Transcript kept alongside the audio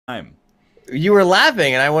time. You were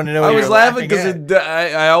laughing, and I want to know. I what was you were laughing because at.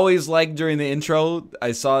 I always like during the intro,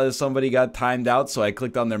 I saw that somebody got timed out, so I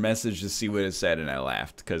clicked on their message to see what it said, and I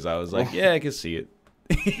laughed because I was like, yeah, I can see it.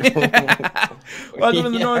 Welcome to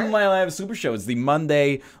the Northernlion Live Super Show. It's the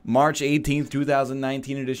Monday, March 18th,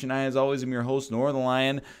 2019 edition. I, as always, am your host,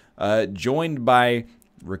 Northernlion, joined by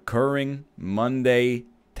recurring Monday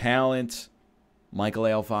talent, Michael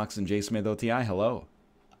A. L. Fox and J. Smith OTI. Hello.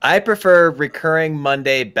 I prefer recurring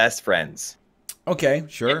Monday best friends. Okay,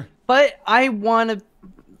 sure. But I wanna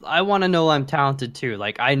know I'm talented too.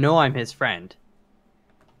 Like, I know I'm his friend.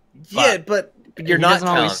 Yeah, but you're he not doesn't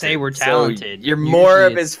always talented, say we're so talented. you're more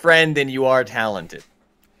Usually of his friend than you are talented.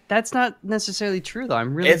 That's not necessarily true, though.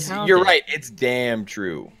 I'm really talented. You're right. It's damn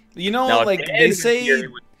true. You know, Now, like Dan they was say, here,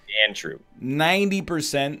 it was damn true.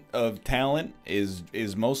 90% of talent is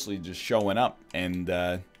mostly just showing up, and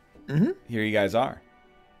here you guys are.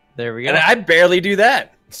 There we go. And I barely do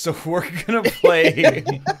that. So we're gonna play.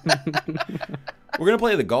 We're gonna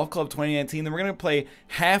play the Golf Club 2019. Then we're gonna play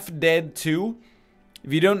Half Dead 2.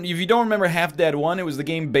 If you don't remember Half Dead 1, it was the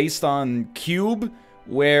game based on Cube,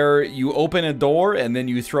 where you open a door and then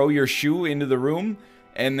you throw your shoe into the room,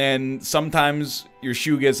 and then sometimes your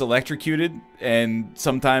shoe gets electrocuted and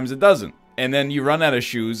sometimes it doesn't. And then you run out of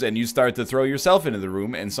shoes and you start to throw yourself into the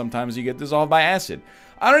room, and sometimes you get dissolved by acid.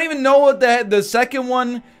 I don't even know what the second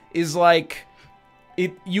one is like.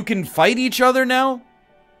 You can fight each other now.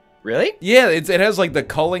 Really? Yeah, it has like the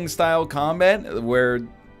culling style combat where,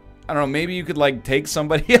 I don't know, maybe you could like take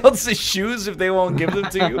somebody else's shoes if they won't give them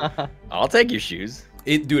to you. I'll take your shoes.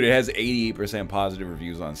 Dude, it has 88% positive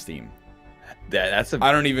reviews on Steam. That's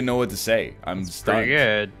I don't even know what to say. I'm stunned. pretty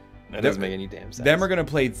good. That doesn't make any damn sense. Then we're gonna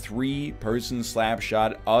play 3-person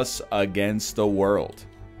Slapshot, us against the world.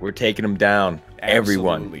 We're taking them down.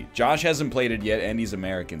 Everyone. Absolutely. Josh hasn't played it yet, and he's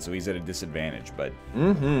American, so he's at a disadvantage. But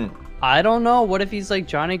I don't know. What if he's like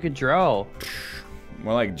Johnny Gaudreau?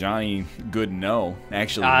 more like Johnny Good. No,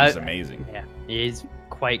 actually, he's amazing. Yeah, he's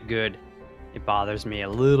quite good. It bothers me a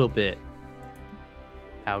little bit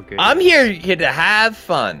how good. I'm here to have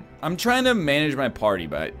fun. I'm trying to manage my party,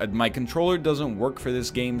 but my controller doesn't work for this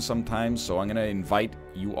game sometimes, so I'm gonna invite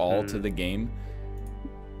you all to the game.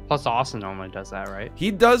 Plus, Austin normally does that, right?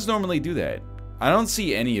 He does normally do that. I don't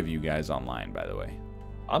see any of you guys online, by the way.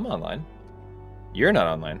 I'm online. You're not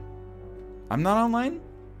online. I'm not online?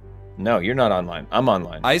 No, you're not online. I'm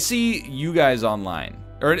online. I see you guys online.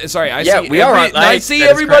 Or, sorry, I Yeah, see we are online. I see That is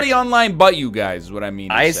everybody correct. online but you guys, is what I mean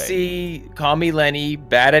to I say. see Call Me Lenny,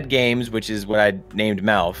 Bad at Games, which is what I named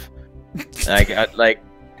Mouth. I got like,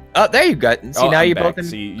 oh, there you go. See, now I'm you're back. both in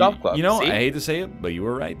See, golf club. You know, See? I hate to say it, but you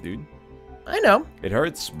were right, dude. I know. It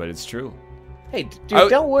hurts, but it's true. Hey, dude,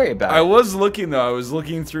 don't worry about I it. was looking, though. I was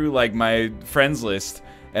looking through, like, my friends list,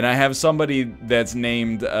 and I have somebody that's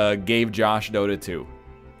named gave Josh Dota 2.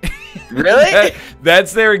 Really?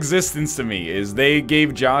 That's their existence to me, is they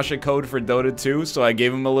gave Josh a code for Dota 2, so I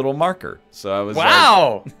gave him a little marker. So I was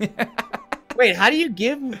wow. Wait, how do you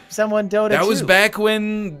give someone Dota 2? That was back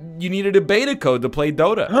when you needed a beta code to play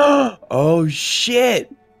Dota. Oh,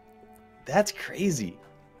 shit. That's crazy.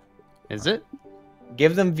 Is it?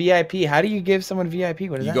 Give them VIP. How do you give someone VIP?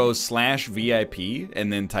 What is You that? go /VIP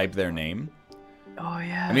and then type their name. Oh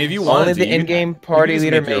yeah. I mean, if you Only wanted to, the you could- in-game party you could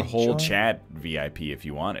just leader make your may whole join. chat VIP if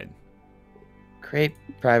you wanted. Create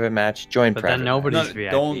private match. Join But private. then nobody's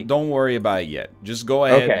No, VIP. don't worry about it yet. Just go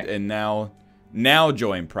ahead Okay. and now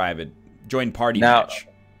join private. Join party Now- match.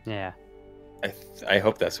 Yeah. I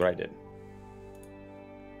hope that's what I did.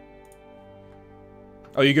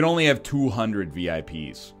 Oh, you can only have 200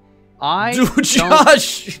 VIPs. I Dude, don't-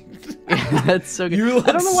 Josh, That's so good. you I look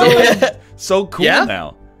don't know so why. so cool Yeah?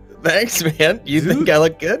 now. Thanks, man. You Dude. think I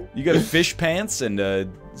look good? You got fish pants and a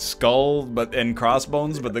skull, and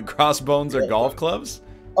crossbones, but the crossbones are golf clubs.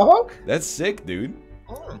 Uh-huh. That's sick, dude.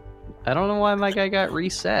 I don't know why my guy got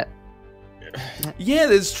reset. Yeah,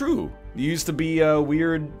 that's true. You used to be a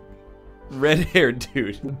weird red-haired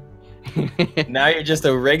dude. Now you're just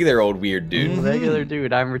a regular old weird dude. Mhm. Regular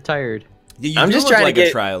dude. I'm retired. Yeah, you I'm do just look trying to like a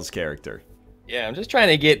get- Trials character. Yeah, I'm just trying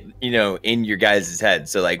to get, in your guys' head.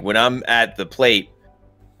 So, like, when I'm at the plate,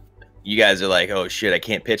 you guys are like, oh, shit, I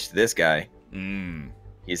can't pitch to this guy. Mm.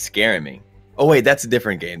 He's scaring me. Oh, wait, that's a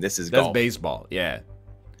different game. This is That's golf. baseball, yeah.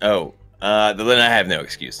 Oh, then I have no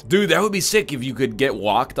excuse. Dude, that would be sick if you could get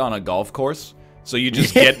walked on a golf course. So you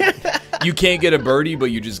just get, you can't get a birdie, but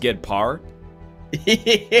you just get par.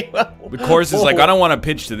 The course is like, I don't want to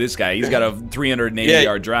pitch to this guy. He's got a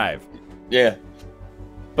 380-yard drive. Yeah.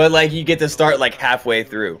 But, like, you get to start, like, halfway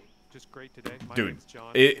through. Dude,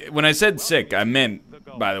 when I said sick, I meant,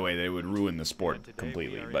 by the way, that it would ruin the sport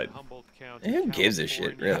completely. But Who gives a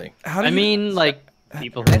shit, really? How do I you- mean, like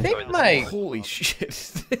people who I enjoy think this my- more. Holy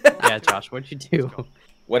shit! Yeah, Josh, what'd you do?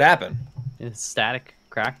 What happened? Static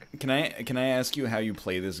crack. Can I ask you how you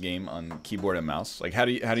play this game on keyboard and mouse? Like how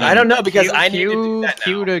do you? I don't know because I need to do that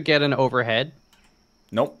Q now. to get an overhead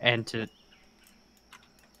Nope. and to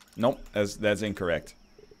Nope. That's incorrect.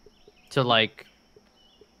 like.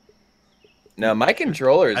 No, my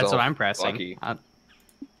controller is. That's all what I'm pressing. fucky.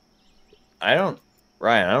 I don't,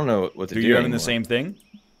 Ryan. I don't know what to do. Do you having anymore. the same thing?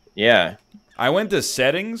 Yeah. I went to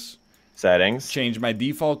settings, Settings. changed my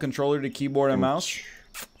default controller to keyboard and mouse.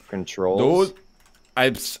 Controls. Dude, I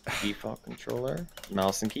Default controller.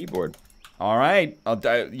 Mouse and keyboard. all right.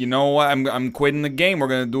 You know what? I'm quitting the game. We're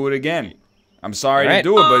gonna do it again. I'm sorry All right. to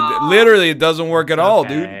do it, but literally it doesn't work at all,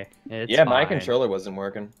 dude. Okay, it's Yeah, my fine. controller wasn't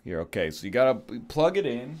working. Here, okay. So you gotta plug it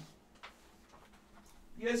in.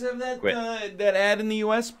 You guys have that Quit. that ad in the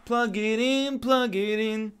US? Plug it in, plug it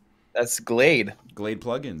in. That's Glade. Glade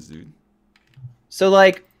plugins, dude. So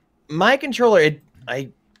like, my controller,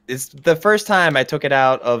 it's the first time I took it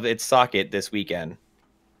out of its socket this weekend.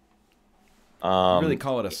 You really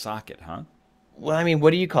call it a socket, huh? Well, I mean,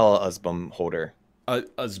 what do you call a USBM holder? A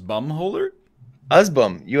bum holder?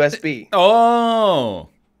 USBM, USB. Oh.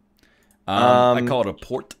 I Um, call it a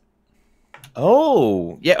port.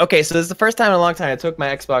 Oh, yeah. Okay, so this is the first time in a long time I took my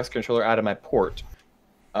Xbox controller out of my port.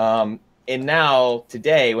 And now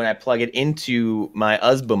today, when I plug it into my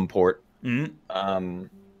USBM port, Mm-hmm.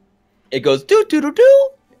 it goes doo doo doo doo,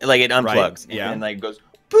 like it unplugs, Right, and yeah. then like goes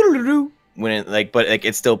doo doo doo when it like, but like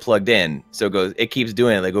it's still plugged in, so it keeps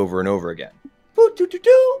doing it like over and over again. Doo doo doo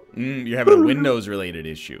doo. You're having a Windows-related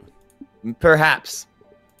issue. Perhaps.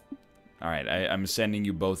 All right, I'm sending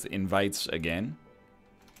you both invites again.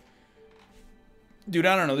 Dude,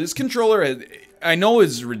 I don't know. This controller, I know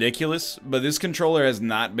is ridiculous, but this controller has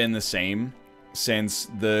not been the same since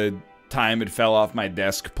the time it fell off my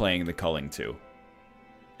desk playing the Culling 2.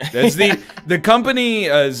 That's the company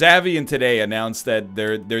Xavian today announced that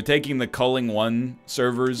they're taking the Culling 1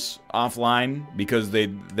 servers offline because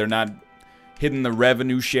they're not hitting the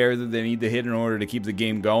revenue share that they need to hit in order to keep the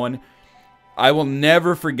game going. I will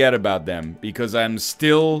never forget about them because I'm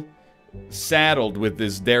still saddled with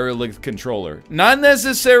this derelict controller. Not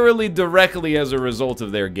necessarily directly as a result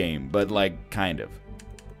of their game, but like kind of.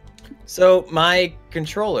 So my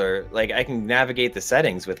controller, like I can navigate the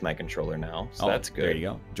settings with my controller now, so that's good. There you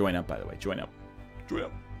go. Join up, by the way. Join up. Join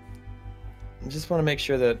up. I just want to make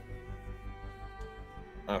sure that.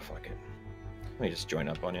 Oh fuck it. Let me just join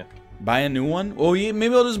up on you. Buy a new one? Well, yeah,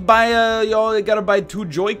 maybe I'll just buy y'all gotta buy 2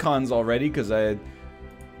 Joy-Cons already, because I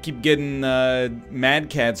keep getting Mad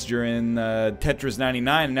Cats during Tetris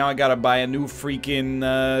 99, and now I gotta buy a new freaking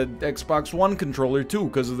Xbox One controller too,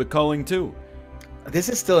 because of the Culling 2. This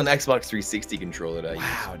is still an Xbox 360 controller that I use.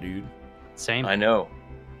 Wow, dude. Same. I know.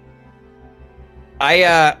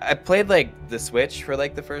 I played like the Switch for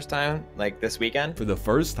like the first time, like this weekend. For the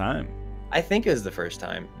first time. I think it was the first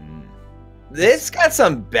time. This got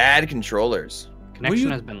some bad controllers.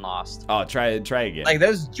 Connection has been lost. Oh, try again. Like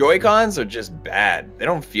those Joy-Cons are just bad. They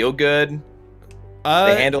don't feel good. They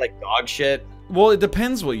handle like dog shit. Well, it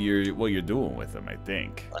depends what you're doing with them, I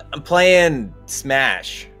think. I'm playing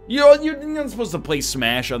Smash. You're not supposed to play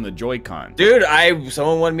Smash on the Joy-Con. Dude,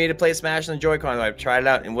 someone wanted me to play Smash on the Joy-Con. I tried it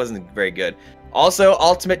out and it wasn't very good. Also,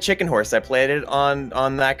 Ultimate Chicken Horse. I played it on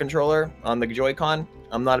that controller, on the Joy-Con.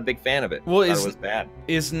 I'm not a big fan of it. Well, it was bad.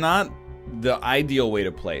 It's not the ideal way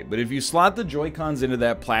to play, but if you slot the Joy-Cons into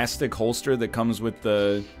that plastic holster that comes with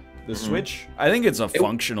the Switch, I think it's a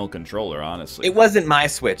functional controller, honestly. It wasn't my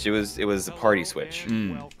Switch. It was a party Switch.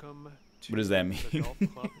 What does that mean?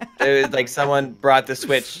 It was like someone brought the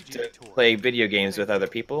Switch to play video games with other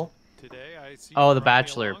people. Oh, the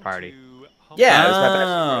bachelor party. Yeah, it was my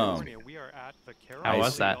bachelor party. How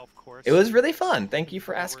was that? It was really fun. Thank you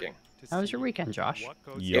for asking. How was your weekend, Josh?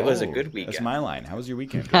 It was a good weekend. That's my line. How was your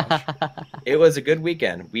weekend, Josh? It was a good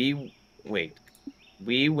weekend. We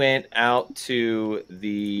went out to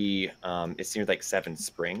the it seemed like Seven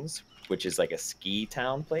Springs, which is like a ski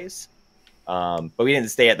town place. But we didn't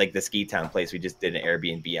stay at like the ski town place. We just did an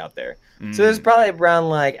Airbnb out there. So there's probably around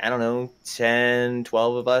like, I don't know, 10,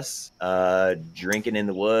 12 of us drinking in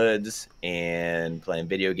the woods and playing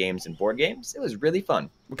video games and board games. It was really fun.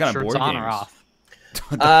 What kind Shirts of board on games? or off?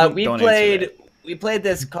 We played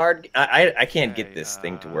this card. I can't get this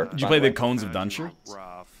thing to work. Did you play the Cones of Dunshire?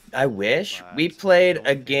 I wish. We played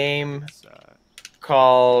a game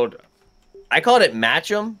called, I called it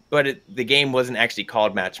Match'em, but the game wasn't actually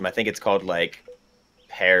called Match'em. I think it's called like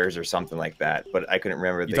Pairs or something like that, but I couldn't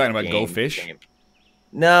remember. You talking about Go Fish?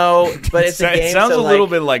 No, but it's a game. It sounds so a little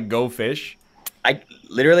like, bit like Go Fish.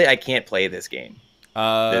 I can't play this game.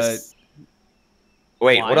 Wait,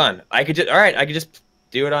 Why? hold on. I could just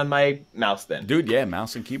do it on my mouse then. Dude, yeah,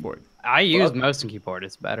 mouse and keyboard. I use mouse and keyboard.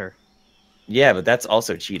 It's better. Yeah, but that's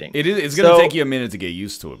also cheating. It's gonna take you a minute to get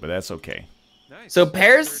used to it, but that's okay. So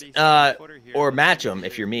pairs or match them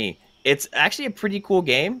if you're me. It's actually a pretty cool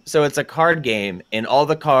game. So it's a card game, and all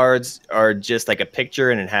the cards are just like a picture,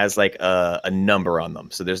 and it has like a number on them.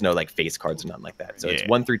 So there's no like face cards or nothing like that. So it's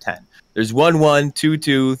 1 through 10. There's 1 1, 2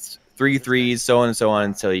 2, 3 3, so on and so on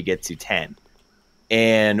until you get to 10.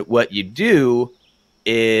 And what you do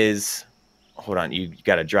is, hold on, you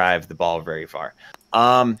got to drive the ball very far.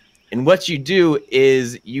 And what you do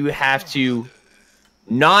is you have to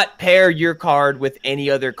not pair your card with any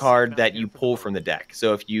other card that you pull from the deck.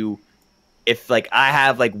 So if I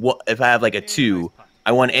have like a 2,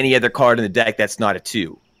 I want any other card in the deck that's not a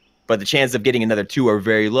 2. But the chance of getting another 2 are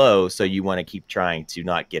very low, so you want to keep trying to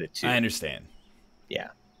not get a 2. I understand. Yeah.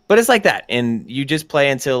 But it's like that, and you just play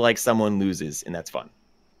until like someone loses, and that's fun.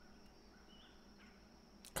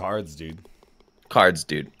 Cards, dude. Cards,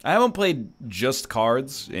 dude. I haven't played just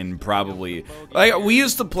cards in probably... Like, we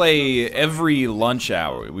used to play every lunch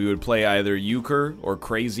hour. We would play either euchre or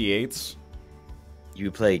crazy eights.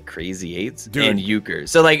 You play crazy eights Dude. and euchre.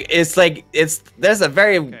 So there's a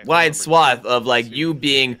very wide swath of like you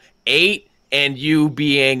being 8 and you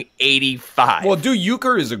being 85. Well, dude,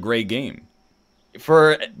 euchre is a great game.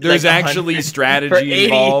 There's actually strategy for 80,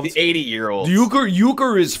 involved. 80-year-olds.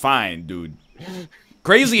 Euchre is fine, dude.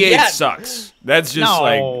 Crazy Eight sucks. That's just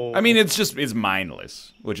like, I mean, it's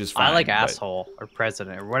mindless, which is fine. I like asshole or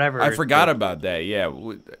president or whatever. I forgot about that. Yeah,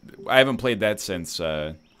 I haven't played that since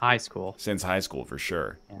high school. Since high school for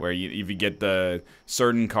sure. Yeah. Where if you get the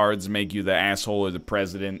certain cards make you the asshole or the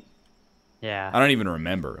president. Yeah. I don't even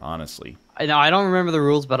remember, honestly. I don't remember the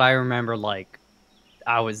rules, but I remember like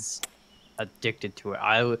I was addicted to it.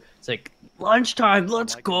 It's like lunchtime,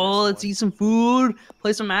 let's go, let's eat some food,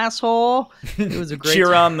 play some asshole. It was a great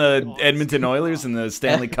cheer on the Edmonton Oilers in the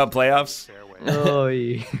Stanley Cup playoffs. Oh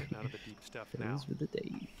yeah. Those were the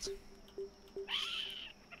days.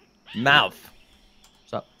 Mouth.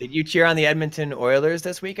 What's up? Did you cheer on the Edmonton Oilers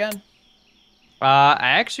this weekend? I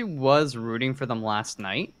actually was rooting for them last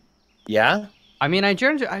night. Yeah? I mean, I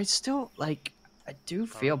still like. I do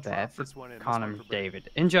feel bad for Connor McDavid.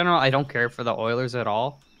 In general, I don't care for the Oilers at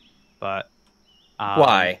all. But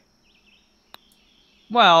why?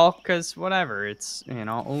 Well, because whatever. It's,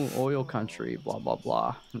 oil country, blah, blah,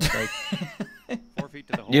 blah. It's like,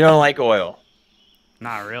 you don't like oil?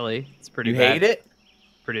 Not really. It's pretty You bad. hate it?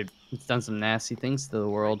 It's done some nasty things to the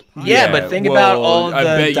world. Yeah, but think about all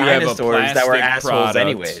the dinosaurs that were assholes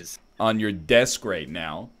anyways. On your desk right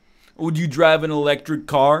now. Would you drive an electric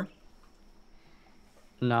car?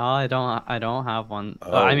 No, I don't have one.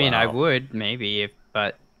 Oh, I mean, wow. I would maybe,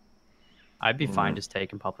 but I'd be fine just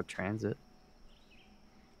taking public transit.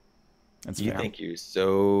 You think you're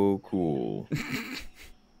so cool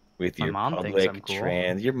with your public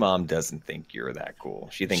trans? Your mom doesn't think you're that cool.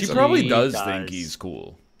 She thinks she probably does think he's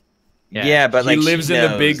cool. Yeah, but like he lives in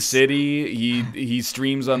a big city. He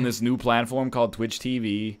streams on this new platform called Twitch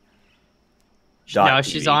TV. No,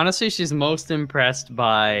 she's most impressed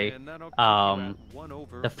by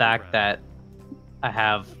the fact that I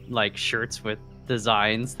have like shirts with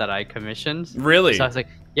designs that I commissioned. Really? So I was like,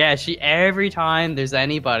 yeah, every time there's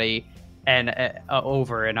anybody and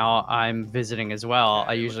over and I'm visiting as well,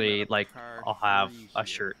 I usually like I'll have a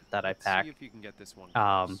shirt that I pack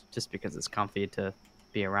just because it's comfy to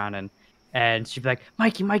be around and she'd be like,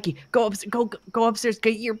 Mikey, go upstairs,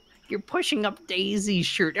 get your pushing up Daisy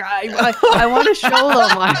shirt. I want to show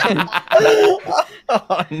them.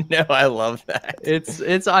 Oh no, I love that. It's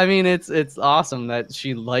awesome that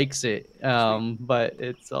she likes it. But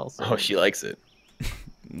it's also she likes it.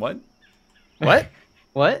 What? What?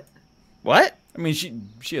 I mean,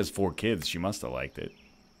 she has 4 kids. She must have liked it.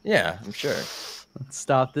 Yeah, I'm sure. Let's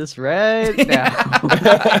stop this right now.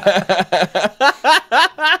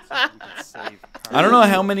 I don't know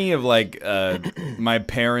how many of like my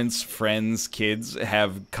parents' friends' kids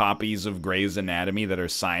have copies of Grey's Anatomy that are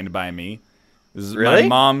signed by me. Really? My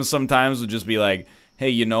mom sometimes would just be like,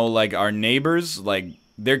 "Hey, like our neighbors, like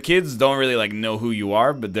their kids don't really like know who you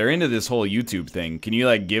are, but they're into this whole YouTube thing. Can you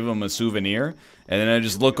like give them a souvenir?" And then I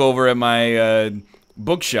just look over at my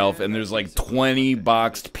bookshelf and there's like 20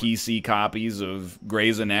 boxed PC copies of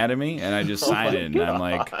Grey's Anatomy, and I just sign it, and I'm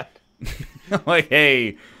like,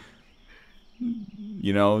 "Hey,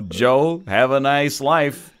 Joe, have a nice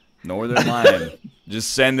life. Northernlion."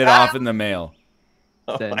 Just send it off in the mail.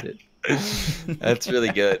 Send it. That's really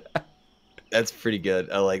good. That's pretty good.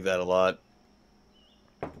 I like that a lot.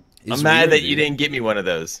 I'm mad that you didn't get me one of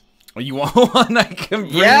those. Oh, you want one? I can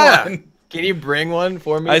bring one. Can you bring one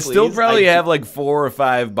for me, I please? still probably have like 4 or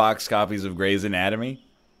 5 box copies of Grey's Anatomy.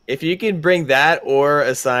 If you can bring that or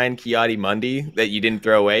a signed Kiadi Mundi that you didn't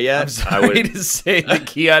throw away yet, I'm sorry to say the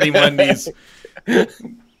Kiadi Mundis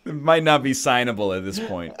might not be signable at this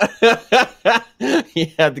point. You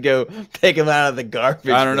have to go take them out of the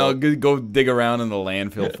garbage. I don't know. Go dig around in the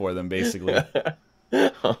landfill for them, basically.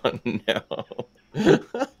 Oh, no.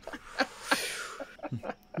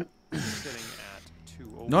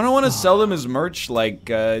 No, I don't want to sell them as merch. Like,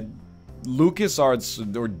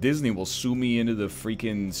 LucasArts or Disney will sue me into the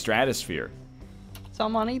freaking stratosphere. Sell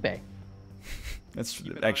them on eBay. That's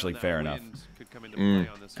actually fair enough.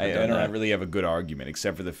 I don't really have a good argument,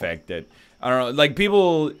 except for the fact that, I don't know, like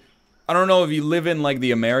people, I don't know if you live in like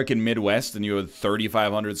the American Midwest and you have a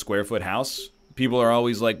 3,500 square foot house, people are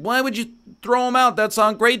always like, why would you throw them out? That's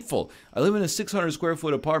ungrateful. I live in a 600 square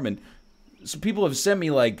foot apartment. So people have sent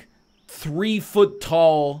me like 3-foot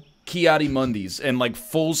tall Kiadi Mundis and like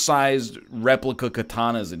full-sized replica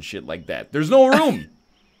katanas and shit like that. There's no room.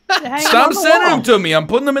 Stop sending them to me. I'm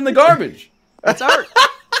putting them in the garbage. It's art.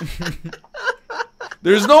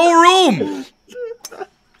 There's no room.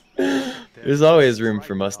 There's always room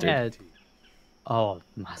for mustard. Yeah. Oh,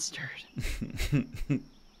 mustard.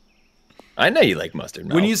 I know you like mustard.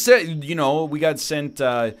 Mel. When you said, you know, we got sent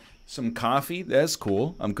some coffee, that's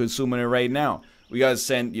cool. I'm consuming it right now. We got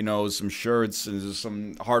sent, you know, some shirts and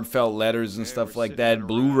some heartfelt letters and stuff like that.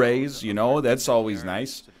 Blu-rays, you know, that's always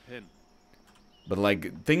nice. But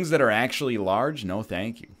like things that are actually large, no,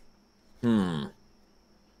 thank you.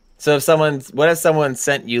 So if what if someone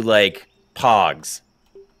sent you like Pogs?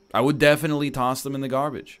 I would definitely toss them in the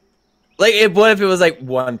garbage. Like, what if it was like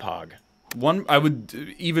 1 Pog? I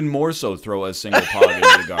would even more so throw a single Pog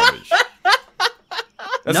into the garbage.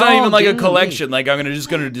 That's not even like a collection. Like I'm just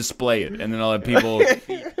gonna display it, and then I'll have people.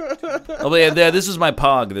 Oh yeah, this is my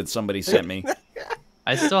Pog that somebody sent me.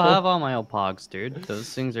 I still have all my old Pogs, dude.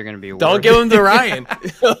 Those things are gonna be. Don't give them to Ryan.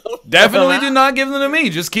 Definitely do not give them to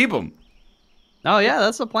me. Just keep them. Oh yeah,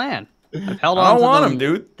 that's the plan. I've held on. I don't to want them, them,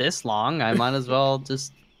 dude. This long, I might as well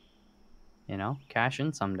just, you know, cash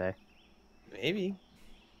in someday. Maybe.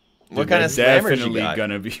 Dude, What kind of slammers you definitely got?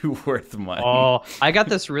 gonna be worth money. Oh, I got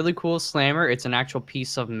this really cool slammer. It's an actual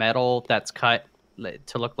piece of metal that's cut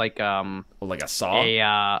to look like like a saw.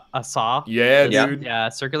 A saw. Yeah, dude. Yeah,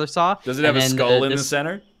 circular saw. Does it have a skull in the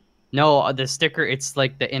center? No, the sticker. It's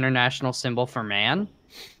like the international symbol for man.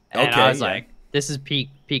 And Okay, I was like, this is peak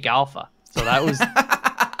alpha. So that was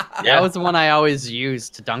that was the one I always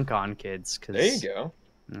used to dunk on kids. There you go.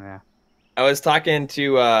 Yeah. I was talking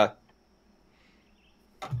to one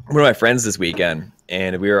of my friends this weekend,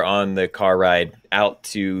 and we were on the car ride out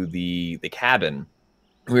to the cabin.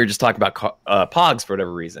 We were just talking about Pogs for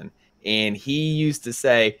whatever reason. And he used to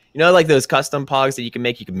say, you know, like those custom Pogs that you can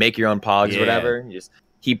make your own Pogs, whatever.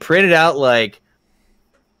 He printed out like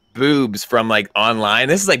boobs from like online.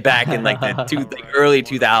 This is like back in like the early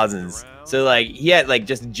 2000s. So like he had like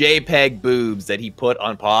just JPEG boobs that he put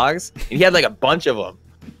on Pogs, and he had like a bunch of them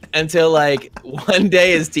until like one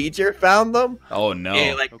day his teacher found them. Oh no!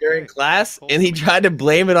 And, like during class, and he tried to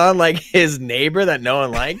blame it on like his neighbor that no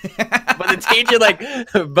one liked. But the teacher, like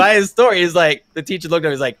by his story, he's like the teacher looked at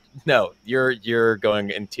him. He's like, "No, you're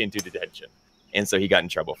going into detention," and so he got in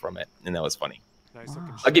trouble from it, and that was funny.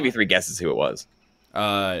 I'll give you 3 guesses who it was.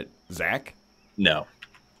 Zach? No.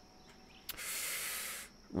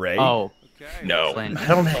 Ray? Oh. No. Clint. I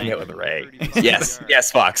don't hang out with Ray.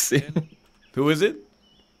 Yes, Fox. Who is it?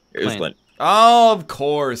 It was Clint. Oh, of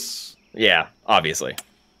course. Yeah, obviously.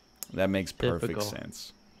 That makes perfect Typical.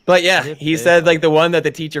 sense. But yeah, he said like the one that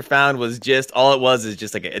the teacher found was just all it was is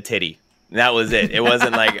just like a titty. And that was it. It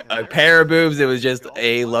wasn't like a pair of boobs. It was just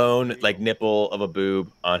a lone like nipple of a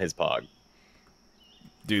boob on his Pog.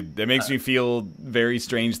 Dude, that makes me feel very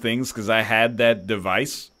strange things because I had that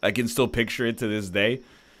device. I can still picture it to this day.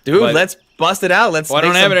 Dude, But- let's bust it out. Well, I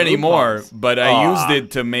don't have it anymore, Pogs. but I used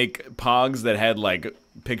it to make Pogs that had like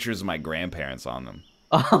pictures of my grandparents on them.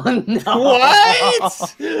 Oh no!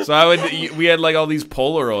 What? So we had like all these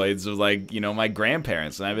Polaroids of like, you know, my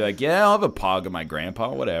grandparents, and I'd be like, yeah, I'll have a Pog of my grandpa,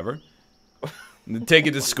 whatever. And then take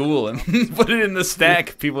it to school and put it in the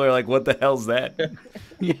stack. People are like, what the hell's that?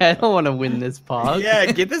 Yeah, I don't want to win this Pog. Yeah,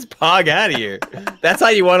 get this Pog out of here. That's how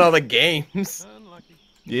you won all the games.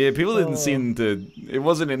 Yeah, people didn't seem to. It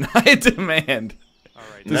wasn't in high demand,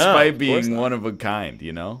 No, despite of course being not. one of a kind.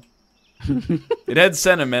 You know, it had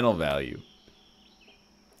sentimental value.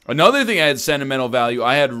 Another thing I had sentimental value.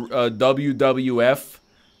 I had WWF.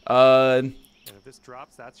 And if this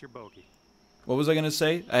drops, that's your bogey. What was I gonna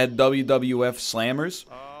say? I had WWF Slammers,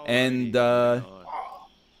 and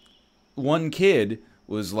one kid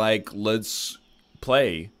was like, "Let's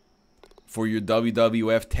play for your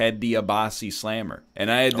WWF Ted DiBiase Slammer,"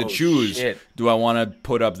 and I had to choose: shit. do I want to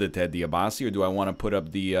put up the Ted DiBiase or do I want to put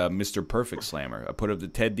up the Mr. Perfect Slammer? I put up the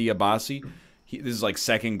Ted DiBiase. This is like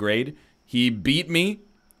 2nd grade. He beat me,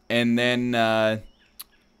 and then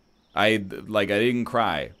I didn't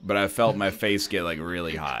cry, but I felt my face get like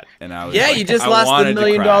really hot, and I was Yeah, like, you just I lost the wanted to $1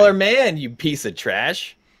 million cry. man, you piece of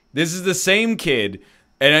trash. This is the same kid,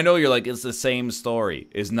 and I know you're like, it's the same story.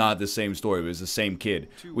 It's not the same story, but it's the same kid.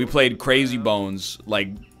 We played Crazy Bones like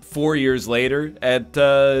 4 years later at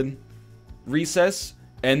recess,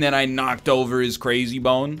 and then I knocked over his Crazy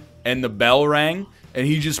Bone, and the bell rang, and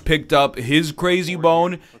he just picked up his Crazy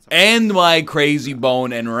Bone and my Crazy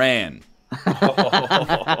Bone and ran.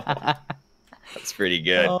 That's pretty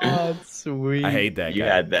good. Oh, that's sweet. I hate that guy. You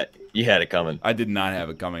had that. You had it coming. I did not have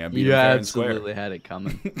it coming. I beat You him fair and square. absolutely had it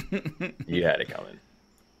coming. You had it coming.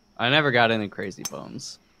 I never got any Crazy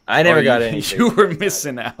Bones. I never Oh, got you, anything. You were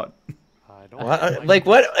missing out. What? Like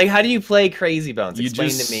what? Like how do you play Crazy Bones?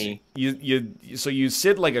 Explain to me. So you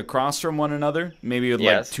sit like across from one another, maybe with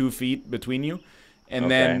like 2 feet between you, and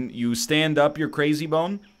then you stand up your Crazy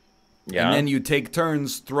Bone, and then you take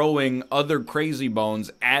turns throwing other Crazy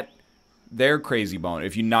Bones at their Crazy Bone.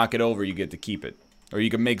 If you knock it over, you get to keep it, or you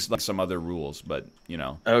can make like some other rules, but you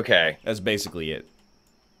know. Okay. That's basically it.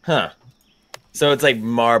 Huh. So it's like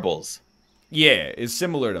marbles. Yeah, it's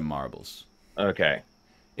similar to marbles. Okay.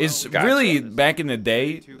 It's Gotcha. really, back in the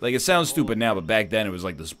day, like it sounds stupid now, but back then it was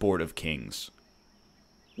like the sport of kings.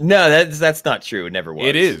 No, that's not true. It never was.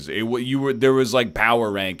 It is. There was like power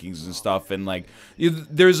rankings and stuff, and like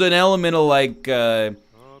there's an element of like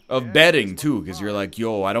of betting too, because you're like,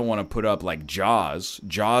 yo, I don't want to put up like Jaws.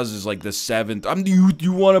 Jaws is like the 7th.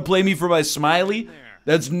 You want to play me for my Smiley?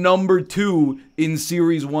 That's number 2 in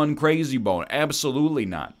Series 1 Crazy Bone. Absolutely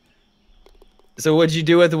not. So what'd you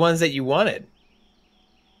do with the ones that you wanted?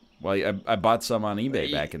 Well, I bought some on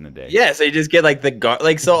eBay back in the day. Yeah, so you just get like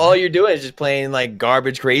the so all you're doing is just playing like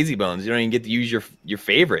garbage Crazy Bones. You don't even get to use your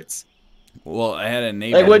favorites. Well, I had a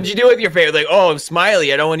neighbor. Like, what'd you do with your favorite? Like, oh,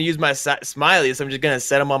 Smiley. I don't want to use my Smiley, so I'm just gonna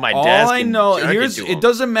set them on my desk. All I know, it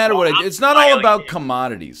doesn't matter what it's not all about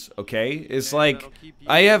commodities, okay? It's like,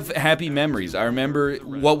 I have happy memories. I remember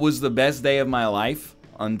what was the best day of my life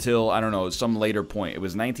until, I don't know, some later point. It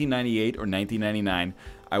was 1998 or 1999.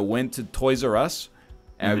 I went to Toys R Us,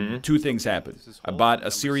 and 2 things happened. I bought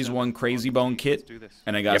a Series 1 Crazy Bone kit,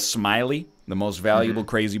 and I got Smiley, the most valuable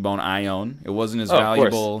Crazy Bone I own. It wasn't as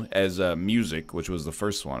valuable as Music, which was the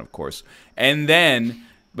first one, of course. And then,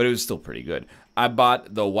 but it was still pretty good, I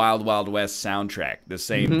bought the Wild Wild West soundtrack the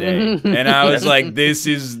same day. And I was like, this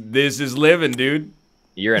is living, dude.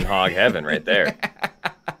 You're in hog heaven right there.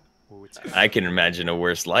 I can imagine a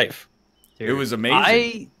worse life. Dude, it was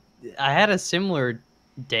amazing. I had a similar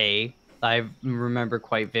day I remember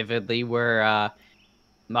quite vividly where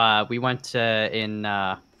we went to in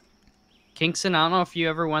Kingston. I don't know if you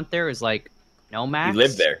ever went there. It was like Nomax. You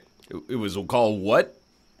lived there. It was called what?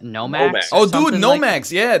 Nomax. Oh, dude,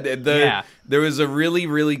 Nomax. Like Yeah, there was a really,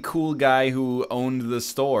 really cool guy who owned the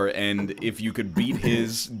store, and if you could beat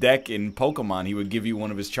his deck in Pokemon, he would give you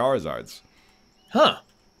one of his Charizards. Huh.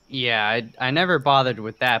 Yeah, I never bothered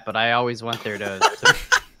with that, but I always went there to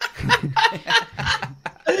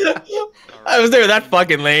I was there that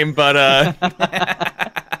fucking lame, but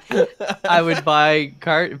I would buy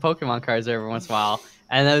Pokemon cards every once in a while,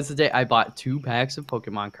 and that was the day I bought 2 packs of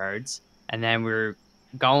Pokemon cards, and then we were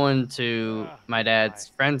going to my dad's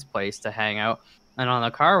friend's place to hang out, and on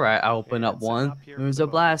the car ride, I opened up one, it was a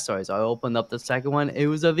Blastoise. I opened up the second one, it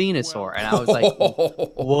was a Venusaur, and I was like,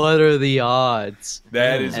 what are the odds?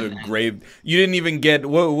 That is a great... You didn't even get...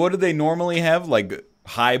 What do they normally have? Like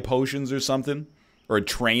high potions or something? Or a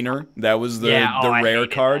trainer? That was the rare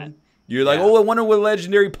card? That. You're like, oh, I wonder what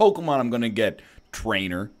legendary Pokemon I'm going to get.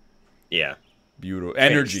 Trainer. Yeah. Beautiful.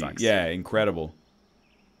 Energy. Yeah, incredible.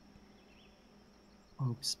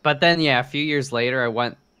 Oops. But then, yeah, a few years later, I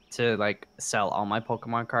went to, like, sell all my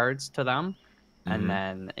Pokemon cards to them. And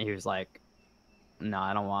then he was like, no,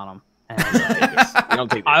 I don't want them. And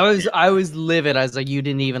I was livid. I was like, you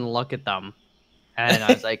didn't even look at them. And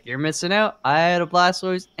I was like, you're missing out. I had a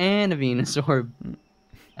Blastoise and a Venusaur.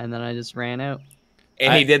 And then I just ran out.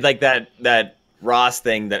 And he did like that Ross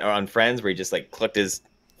thing that on Friends where he just like clicked his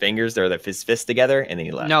fingers or his fists together and then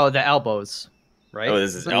he left. No, the elbows. Right? Oh,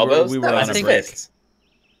 this is elbows? We were on a break.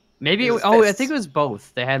 Maybe I think it was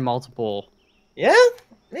both. They had multiple. Yeah?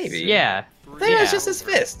 Maybe. Yeah. I think it was just his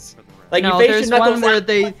fists. Like no, you face there's your one knuckles where out,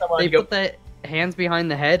 they go, put hands behind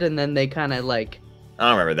the head, and then they kind of like. I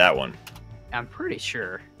don't remember that one. I'm pretty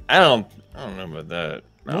sure. I don't remember that.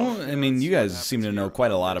 No. Well, I mean, you guys seem to know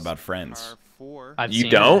quite a lot about Friends. I've You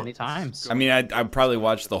seen don't? it many times. I mean, I probably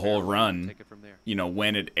watched the whole run, you know,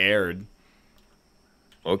 when it aired.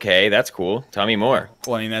 Okay, that's cool. Tell me more.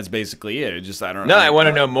 Well, I mean, that's basically it. It just, I don't No, know. I want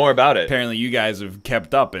to know more about it. Apparently, you guys have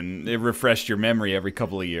kept up, and it refreshed your memory every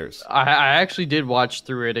couple of years. I actually did watch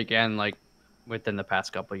through it again, like within the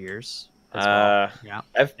past couple of years. As well. Yeah,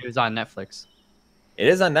 it was on Netflix. It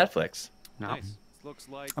is on Netflix. No.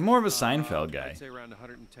 I'm more of a Seinfeld guy.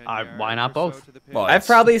 Why not both? Well, I've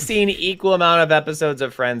probably seen equal amount of episodes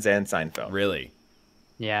of Friends and Seinfeld. Really?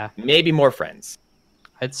 Yeah, Maybe more Friends.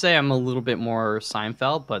 I'd say I'm a little bit more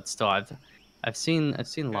Seinfeld, but still, I've seen a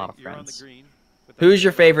lot of Friends. Who's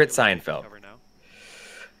your favorite Seinfeld?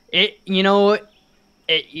 It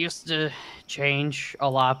it used to change a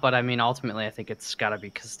lot, but I mean, ultimately, I think it's got to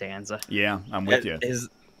be Costanza. Yeah, I'm with you.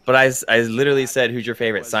 But I literally said, "Who's your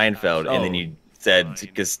favorite Seinfeld?" And then you said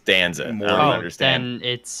Costanza. I don't understand. Then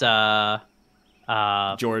it's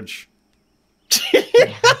George.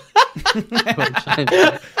 Seinfeld.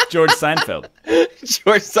 George Seinfeld.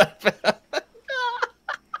 George Seinfeld.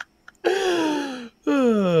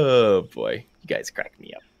 Oh boy, you guys crack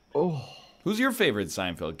me up. Oh, Who's your favorite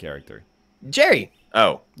Seinfeld character? Jerry.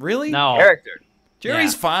 Oh, Really? no. character.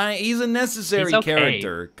 Jerry's Yeah. fine. He's a necessary He's okay.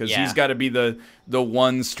 character because Yeah. he's got to be the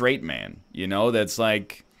one straight man. You know, that's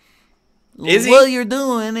like, Is he? what you're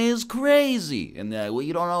doing is crazy, and well,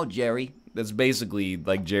 you don't know, Jerry. That's basically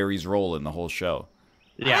like Jerry's role in the whole show.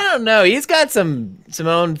 I Yeah. don't know. He's got his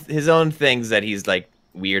own things that he's like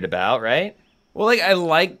weird about, right? Well, like I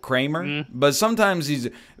like Kramer, but sometimes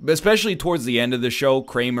especially towards the end of the show,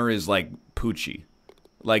 Kramer is like Poochie.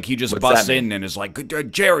 Like he just What's busts that mean? in and is like,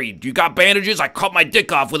 Jerry, do you got bandages? I cut my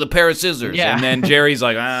dick off with a pair of scissors. Yeah. And then Jerry's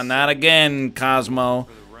like, not again, Cosmo.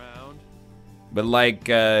 But like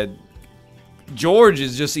George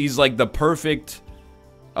is he's like the perfect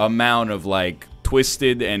amount of like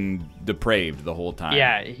twisted and depraved the whole time.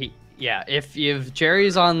 Yeah, if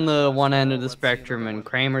Jerry's on the one end of the spectrum and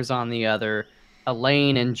Kramer's on the other,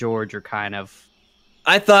 Elaine and George are kind of.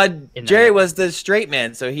 I thought In the Jerry middle. was the straight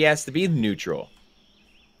man, so he has to be neutral.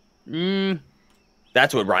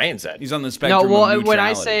 That's what Ryan said. He's on the No, spectrum well, of when I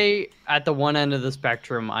neutrality. say at the one end of the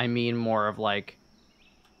spectrum, I mean more of like.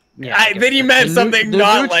 Yeah, Then you meant something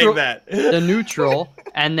not like that. The neutral,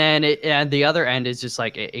 and then the other end is just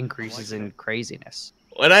like it increases in craziness.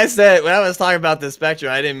 When I was talking about the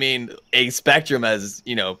spectrum, I didn't mean a spectrum as,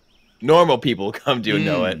 normal people come to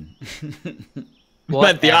know it. Meant the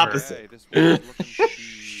Whatever. opposite.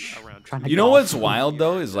 Trying to You know golf. what's wild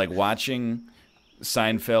though is like watching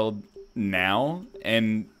Seinfeld now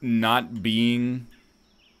and not being,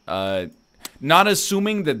 not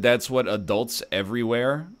assuming that that's what adults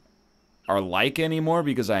everywhere are like anymore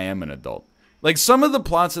because I am an adult. Like some of the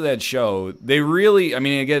plots of that show, they really, I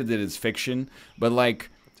mean, I get that it's fiction, but like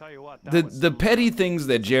the petty things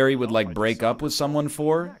that Jerry would like break up with someone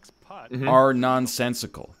for are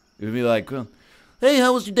nonsensical. It would be like, well, hey,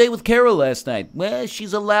 how was your date with Carol last night? Well,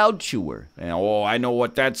 she's a loud chewer. And, oh, I know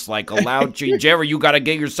what that's like, a loud chewer. Jerry, you got to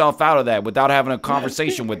get yourself out of that without having a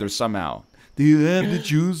conversation with her somehow. Do you have to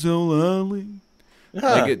chew so loudly?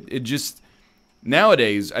 Like, it just,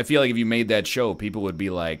 nowadays, I feel like if you made that show, people would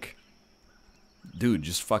be like, dude,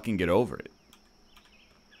 just fucking get over it.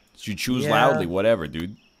 She chews loudly, whatever,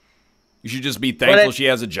 dude. You should just be thankful she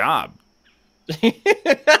has a job.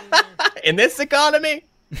 In this economy?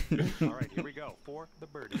 All right, here we go for the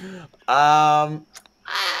birdie.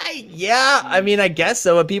 Yeah, I mean, I guess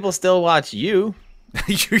so, but people still watch you.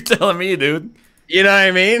 You're telling me, dude. You know what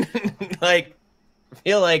I mean? Like, I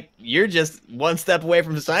feel like you're just one step away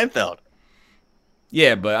from Seinfeld.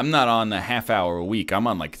 Yeah, but I'm not on a half hour a week. I'm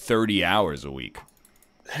on like 30 hours a week.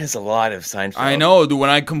 That is a lot of Seinfeld. I know, dude. When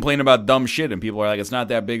I complain about dumb shit and people are like, "It's not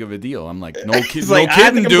that big of a deal," I'm like, "No, It's no like, I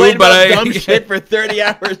have to kidding, complain dude." But about dumb shit for 30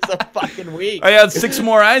 hours a fucking week. I had 6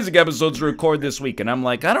 more Isaac episodes to record this week, and I'm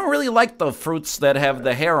like, I don't really like the fruits that have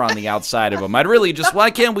the hair on the outside of them. I'd really just,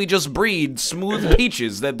 why can't we just breed smooth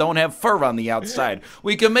peaches that don't have fur on the outside?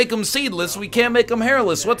 We can make them seedless. We can't make them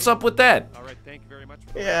hairless. What's up with that? All right, thank you very much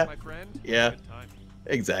for Yeah. that, my friend. Yeah. Good time.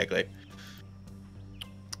 Exactly.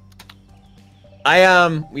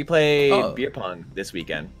 We play beer pong this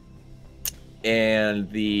weekend, and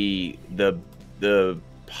the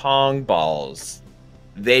pong balls,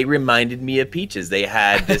 they reminded me of peaches. They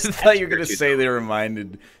had I this. thought you were gonna texture to say them. they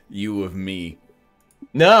reminded you of me.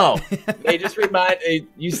 No, they just remind.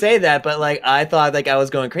 You say that, but like I thought, like I was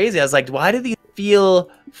going crazy. I was like, why do these feel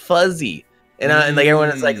fuzzy? And like everyone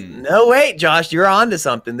is like, no, wait, Josh, you're on to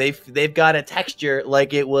something. They've got a texture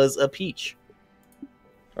like it was a peach,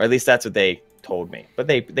 or at least that's what they told me. But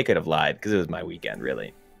they could have lied because it was my weekend,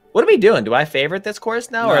 really. What are we doing? Do I favorite this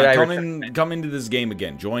course now, or come into this game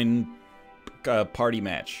again? Join party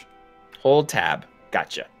match. Hold tab.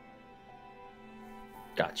 Gotcha.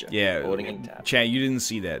 Yeah, holding in tab. Chat, you didn't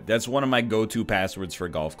see that. That's one of my go-to passwords for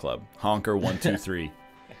Golf Club. Honker123.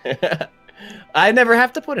 I never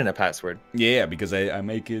have to put in a password. Yeah, because I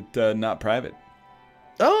make it not private.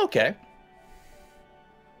 Oh, okay.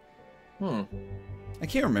 I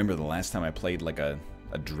can't remember the last time I played like a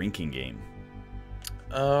drinking game.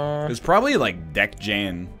 It Uh, was probably like Deck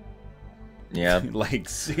Jan, yeah. like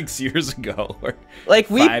 6 years ago. Or Like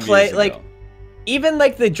we 5 play years like ago. even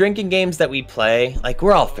like the drinking games that we play, like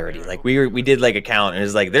we're all 30. Like we did like a count and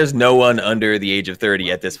it's like there's no one under the age of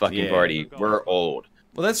 30 at this fucking Yeah. party. We're old.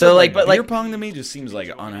 Well, that's So, so like, like, but, beer like- pong to me just seems like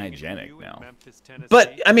unhygienic now.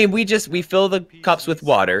 But I mean, we fill the cups with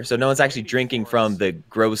water, so no one's actually drinking from the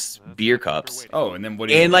gross beer cups. Oh, and then what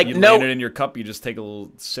do you, And, like, you no- land it in your cup, you just take a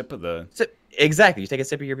little sip of the... So, exactly, you take a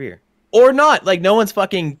sip of your beer. Or not, like no one's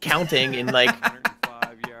fucking counting and like,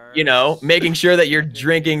 you know, making sure that you're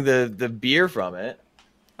drinking the beer from it.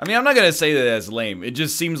 I mean, I'm not gonna say that that's lame. It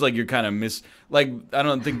just seems like you're kind of like, I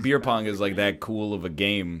don't think beer pong is like that cool of a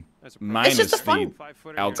game, minus just a fun-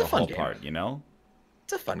 the alcohol game. part, you know?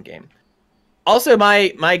 It's a fun game. Also,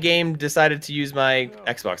 my game decided to use my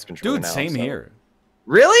Xbox controller. Dude, now, same so- here.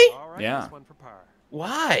 Really? Yeah.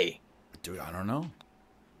 Why? Dude, I don't know.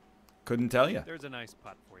 Couldn't tell you. There's a nice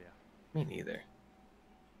putt for you. Me neither.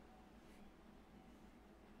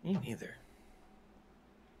 Me neither.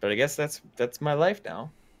 But I guess that's my life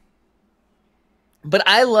now. But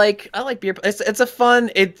I like beer. It's a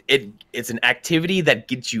fun. It's an activity that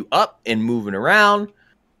gets you up and moving around,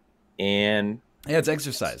 and Yeah, it's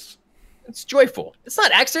exercise. it's joyful. It's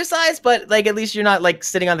not exercise, but like at least you're not like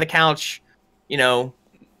sitting on the couch, you know,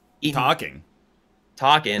 eating,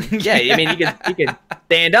 talking. Yeah, I mean you could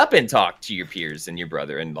stand up and talk to your peers and your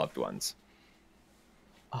brother and loved ones.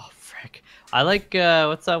 Oh frick! I like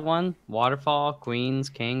what's that one? Waterfall, Queens,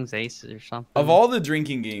 Kings, Aces, or something. Of all the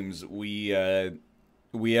drinking games we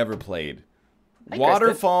ever played, Hi,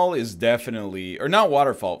 Waterfall is definitely, or not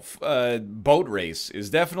Waterfall, Boat Race is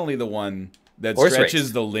definitely the one that Horse stretches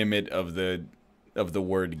race. the limit of the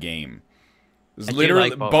word game. It was I do literally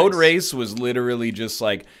like Boat Boat Race. Race was literally just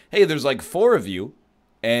like, hey, there's like 4 of you,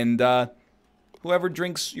 and whoever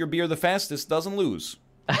drinks your beer the fastest doesn't lose.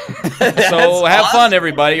 So have fun,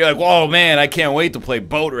 everybody. You're like, whoa, man, I can't wait to play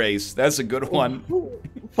Boat Race. That's a good one.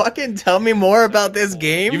 Fucking tell me more about this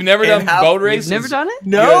game. You've never and done how- Boat Race? You've never done it?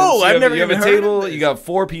 No, I've never You have even a heard of table. this. You got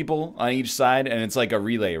 4 people on each side, and it's like a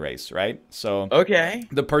relay race, right? So Okay.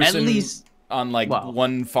 the person least- on like Wow.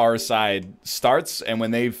 one far side starts, and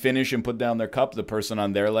when they finish and put down their cup, the person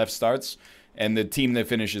on their left starts, and the team that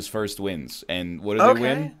finishes first wins. And what do they Okay.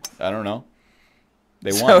 win? I don't know.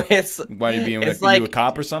 They So won. it's Why, you being it's you like a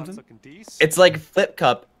cop or something? it's like flip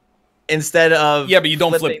cup instead of Yeah, but you don't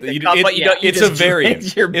flip. flipping the You, cup, but you don't. You it's just a variant.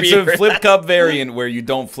 drink your It's a beer. flip cup variant where you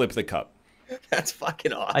don't flip the cup. That's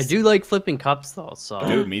fucking awesome. I do like flipping cups though. So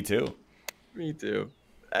Dude, me too. Me too.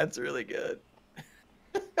 That's really good.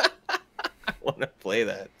 I want to play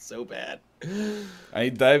that so bad.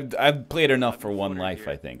 I've played enough for one life,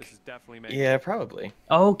 I think. Yeah, probably.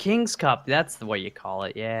 Oh, King's Cup. That's the way you call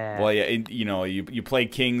it. Yeah. Well, yeah, you play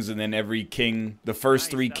kings, and then every king, the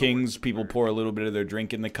first 3 kings, people pour a little bit of their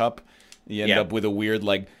drink in the cup. You end Yeah. up with a weird,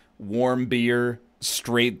 like, warm beer,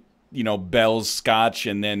 straight, Bell's scotch,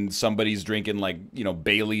 and then somebody's drinking, like,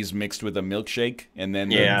 Bailey's mixed with a milkshake, and then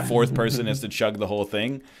Yeah. the 4th person has to chug the whole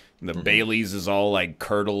thing. And the Bailey's is all, like,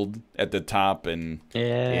 curdled at the top, and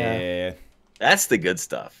yeah, That's the good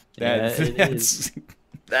stuff. that's, Yeah, it that's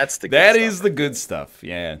That's the good that stuff. is the good stuff,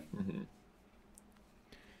 yeah.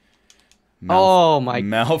 Oh my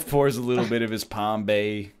Mouth pours a little bit of his Palm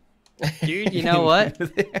Bay. dude, you know what?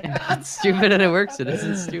 It's stupid and it works. It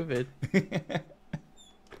isn't stupid.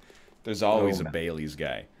 There's always Oh, a Bailey's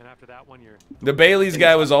guy. And after that one, you're The Bailey's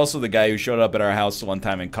guy was also the guy who showed up at our house one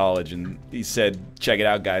time in college, and he said, "Check it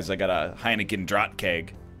out, guys! I got a Heineken draught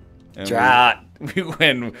keg." And Draught. We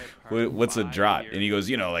went, "What's a draught?" And he goes,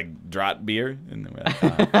 like draught beer. And we're like,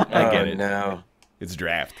 I get Oh, it. no. It's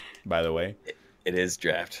draft, by the way. It is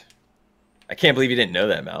draft. I can't believe you didn't know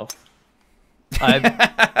that, Mal. I've,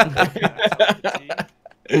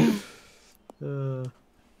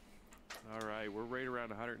 all right. We're right around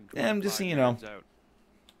 120. Yeah, I'm just, Out.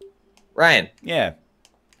 Ryan, Yeah,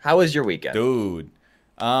 how was your weekend? dude.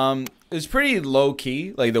 It was pretty low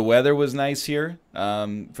key. Like the weather was nice here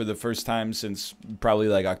for the first time since probably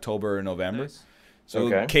like October or November. Nice.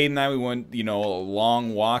 So Cade and I, we went, a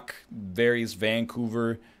long walk, various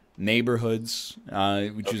Vancouver neighborhoods,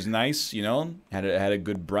 which was nice. Had a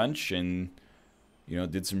good brunch and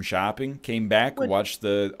did some shopping. Came back, watched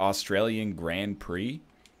the Australian Grand Prix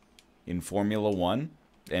in Formula One,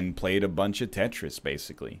 and played a bunch of Tetris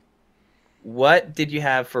basically. What did you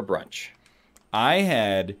have for brunch? I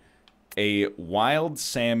had a wild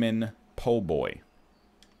salmon po' boy.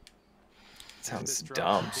 Sounds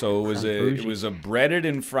dumb. So it was a breaded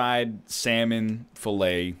and fried salmon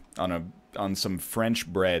fillet on some French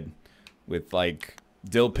bread with like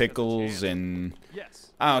dill pickles and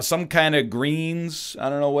some kind of greens. I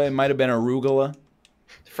don't know what it might have been, arugula.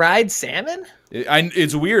 Fried salmon?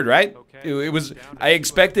 It's weird, right? It was. I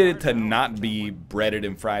expected it to not be breaded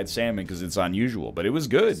and fried salmon because it's unusual, but it was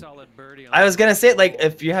good. I was gonna say, like,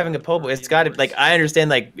 if you're having a po' boy, it's got to, like, I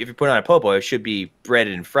understand, like, if you put it on a po' boy, it should be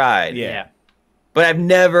breaded and fried. Yeah. But I've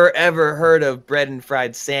never ever heard of bread and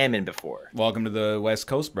fried salmon before. Welcome to the West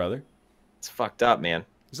Coast, brother. It's fucked up, man.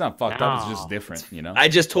 It's not fucked up. It's just different, I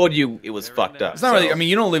just told you it was fucked up. It's not really. I mean,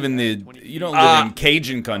 you don't live in in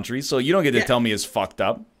Cajun country, so you don't get to tell me it's fucked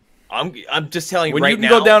up. I'm just telling you when right you can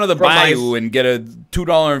now. Go down to the bayou and get a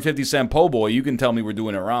 $2.50 po' boy, you can tell me we're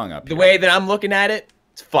doing it wrong up here. The way that I'm looking at it,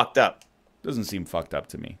 it's fucked up. Doesn't seem fucked up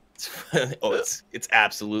to me. It's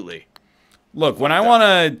absolutely. Look, when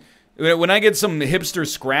I get some hipster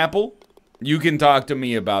scrapple, you can talk to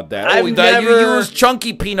me about that. You use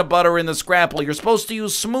chunky peanut butter in the scrapple. You're supposed to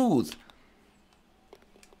use smooth.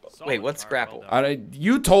 Wait, what's scrapple?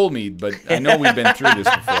 You told me, but I know we've been through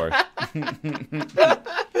this before. I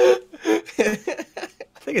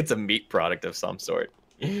think it's a meat product of some sort.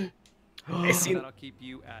 That'll keep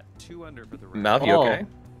you at 2 under for the round. Mouth, you okay?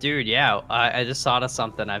 Dude, yeah. I just thought of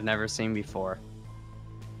something I've never seen before.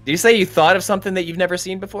 Did you say you thought of something that you've never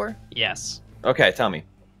seen before? Yes. Okay, tell me.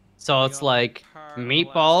 So it's like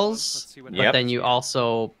meatballs, but then you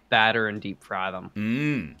also batter and deep fry them.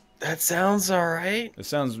 Mmm. That sounds all right. It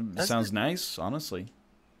sounds nice, honestly.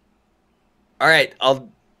 All right,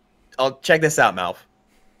 I'll check this out, Malf.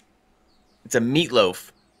 It's a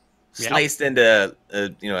meatloaf sliced into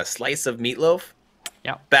a slice of meatloaf.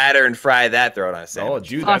 Yeah. Batter and fry that. Throw it on a sandwich.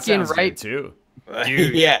 Oh, dude, that sounds right good too.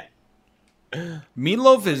 Dude. Yeah.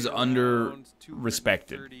 Meatloaf is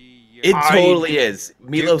under-respected. It totally is.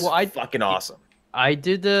 Meatloaf's fucking awesome. I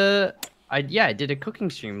did a cooking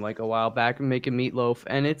stream like a while back and making meatloaf,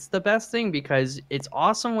 and it's the best thing because it's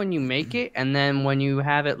awesome when you make it, and then when you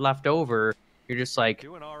have it left over, you're just like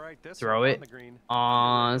throw it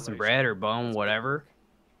on some bread or bone, whatever.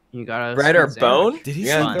 You got bread or bone? Did he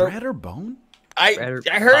say bread or bone? I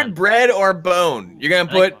heard bread or bone. You're gonna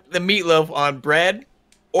put the meatloaf on bread,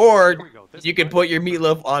 or you can put your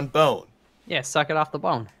meatloaf on bone. Yeah, suck it off the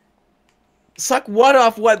bone. Suck what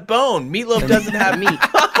off what bone? Meatloaf doesn't have meat.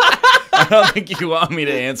 I don't think you want me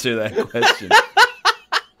to answer that question.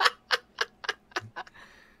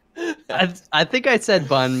 I think I said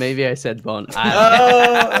bun. Maybe I said bone.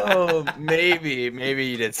 Maybe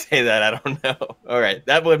you did say that. I don't know. All right,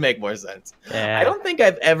 that would make more sense. Yeah. I don't think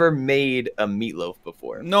I've ever made a meatloaf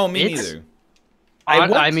before. No, me neither.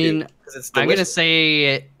 I mean, it's I'm gonna say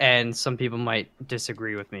it, and some people might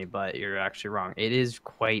disagree with me, but you're actually wrong. It is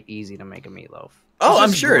quite easy to make a meatloaf. Oh,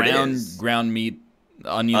 I'm sure it is. Ground meat,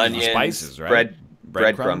 onions, and spices, right?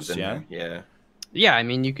 Breadcrumbs in there. Yeah. Yeah, I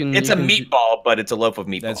mean, you can. It's a meatball, but it's a loaf of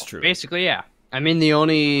meatball. That's true. Basically, yeah. I mean, you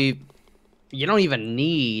don't even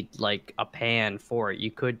need like a pan for it.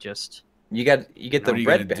 You could just. You get the bread pan. What are you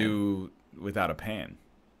gonna do without a pan?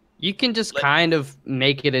 You can just kind of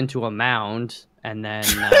make it into a mound and then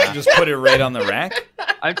just put it right on the rack.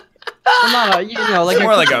 Like it's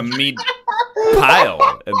more like a meat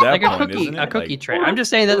pile at that like point, isn't it? A cookie tray. I'm just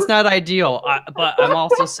saying that's not ideal, but I'm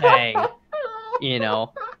also saying,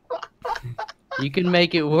 you can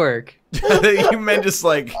make it work. You meant just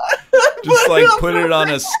like put it on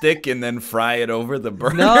a stick and then fry it over the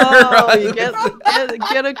burner. No, you get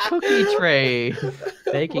a cookie tray,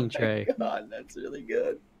 baking tray. Oh God, that's really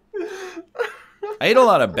good. I ate a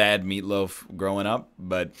lot of bad meatloaf growing up,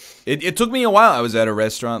 but it took me a while. I was at a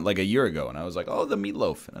restaurant like a year ago, and I was like, "Oh, the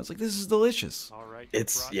meatloaf," and I was like, "This is delicious."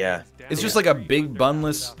 It's just like a big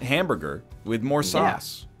bunless hamburger with more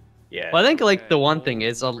sauce. Yeah. Well, I think like the one thing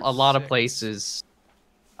is a lot of places,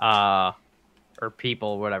 or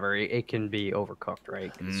people, whatever, it can be overcooked,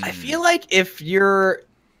 right? I feel like if you're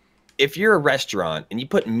a restaurant and you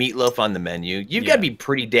put meatloaf on the menu, you've got to be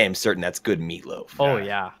pretty damn certain that's good meatloaf. Oh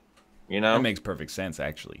yeah. That makes perfect sense,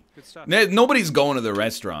 actually. Nobody's going to the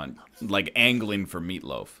restaurant like angling for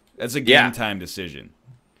meatloaf. That's a game time decision.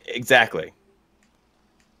 Exactly.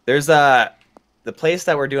 There's the place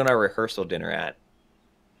that we're doing our rehearsal dinner at.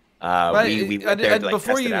 We went there to, like,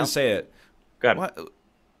 before test you it even out. say it, Go ahead.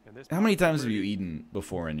 how many times have you eaten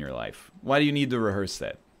before in your life? Why do you need to rehearse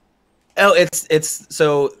that? Oh, it's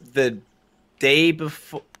so the day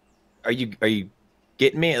before. Are you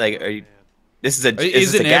getting me? Like, are you? Is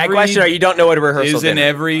this a gag question, or you don't know what a rehearsal Isn't dinner?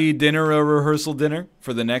 every dinner a rehearsal dinner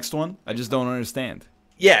for the next one? I just don't understand.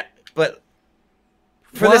 Yeah, but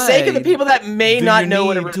for the sake of the people that may not know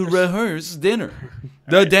what a to rehearse dinner,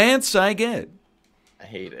 the dance I get. I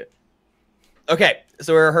hate it. Okay,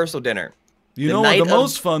 so a rehearsal dinner. You know what the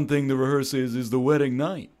most fun thing to rehearse is the wedding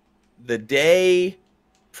night. The day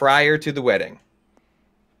prior to the wedding.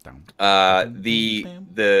 The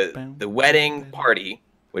wedding party,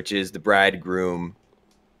 which is the bridegroom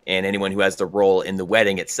and anyone who has the role in the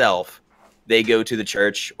wedding itself, they go to the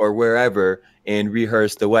church or wherever and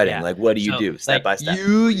rehearse the wedding. Yeah. Like, what do you So, do step by step?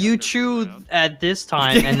 You chew at this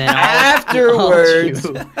time, and then afterwards,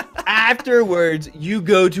 you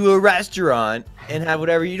go to a restaurant and have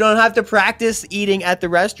whatever. You don't have to practice eating at the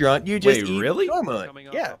restaurant. You just eat normally.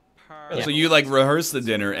 Yeah. So you like rehearse the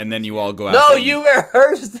dinner and then you all go out. No, you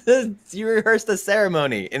rehearse the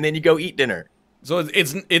ceremony and then you go eat dinner. So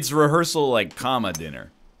it's rehearsal like comma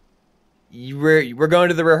dinner. We're going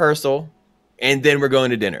to the rehearsal, and then we're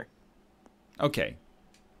going to dinner. Okay.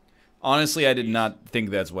 Honestly, I did not think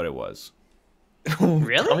that's what it was.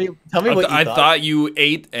 Really? Tell me what you I thought. thought you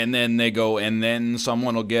ate, and then they go, and then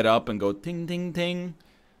someone will get up and go ting ting ting.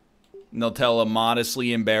 And they'll tell a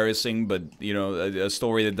modestly embarrassing, but a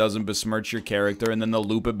story that doesn't besmirch your character, and then they'll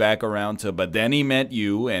loop it back around to, but then he met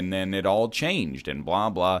you, and then it all changed, and blah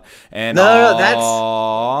blah. And no,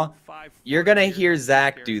 that's you're gonna hear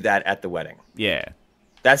Zach do that at the wedding. Yeah,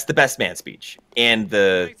 that's the best man speech and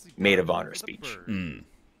the maid of honor speech.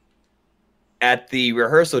 At the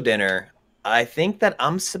rehearsal dinner, I think that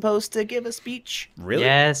I'm supposed to give a speech. Really?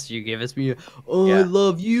 Yes, you give us me. Oh, I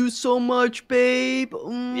love you so much, babe.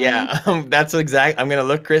 Yeah, that's exact. I'm gonna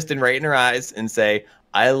look Kristen right in her eyes and say,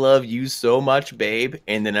 "I love you so much, babe,"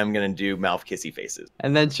 and then I'm gonna do mouth kissy faces.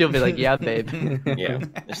 And then she'll be like, "Yeah, babe." Yeah,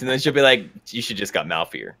 and then she'll be like, "You should just got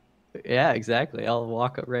mouthier." Yeah, exactly. I'll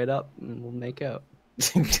walk right up and we'll make out.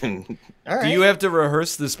 All right. Do you have to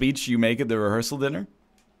rehearse the speech you make at the rehearsal dinner?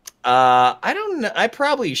 I don't know. I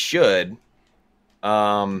probably should.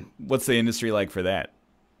 What's the industry like for that?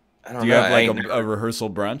 I don't Do you know. have like a rehearsal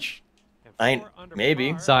brunch?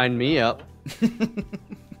 Maybe. Sign me up.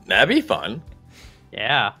 That'd be fun.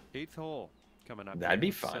 Yeah. 8th hole coming up. That'd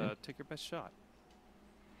be fun. Take your best shot.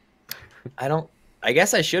 I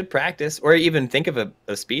guess I should practice or even think of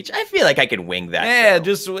a speech. I feel like I could wing that.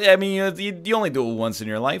 Yeah, you only do it once in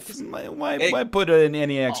your life. Why put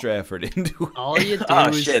any extra effort into it? All you do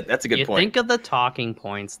is shit, that's a good point. think of the talking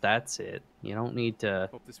points. That's it. You don't need to.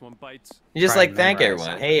 Hope this one bites. You just try like and thank memorize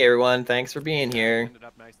everyone. it. Hey everyone, thanks for being here. Ended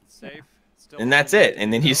up nice and safe. Still And that's it.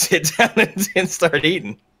 And then you sit down and start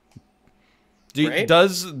eating. Right?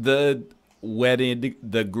 Does the wedding,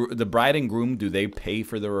 the bride and groom, do they pay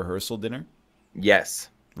for the rehearsal dinner? Yes.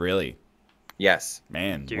 Really? Yes.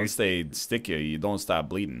 Man, Dude. once they stick you, you don't stop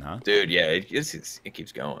bleeding, huh? Dude, yeah, it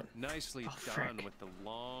keeps going. nicely done with the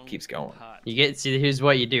long Keeps going. putt. You get. See, here's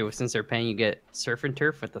what you do. Since they're paying, you get surf and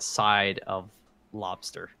turf with the side of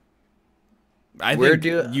lobster. I think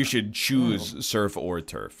you should choose surf or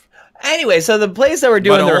turf. Anyway, so the place that we're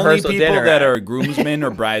doing But the only rehearsal people dinner that at- are groomsmen or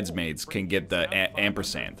bridesmaids can get the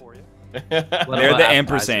ampersand. For you. What They're about the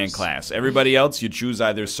ampersand appetizers? class. Everybody else, you choose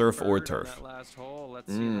either surf or turf. That last hole.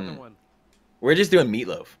 Let's see another one. We're just doing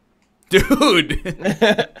meatloaf. Dude!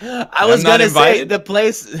 I was not gonna say invited? the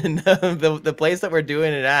place, the place that we're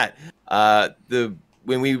doing it at.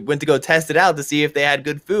 When we went to go test it out to see if they had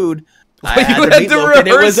good food, I You had the had to meatloaf and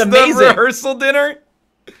it was rehearse the amazing. rehearsal dinner?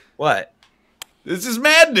 What? This is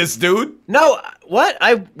madness, dude. No, what?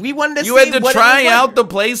 We wanted to. You see had to what it try was like. out the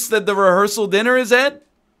place that the rehearsal dinner is at?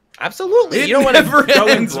 Absolutely. It You don't want never to go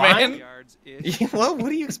in ends, blind. man. Yards-ish. Well, what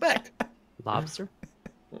do you expect? Lobster.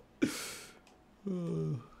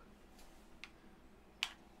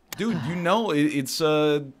 Dude, you know it's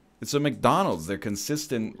a McDonald's. They're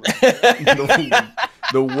consistent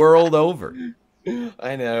the world over.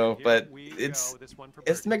 I know, Here but we it's go. This one for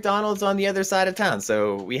it's birdie. McDonald's on the other side of town,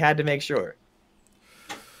 so we had to make sure.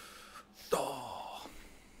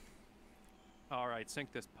 All right,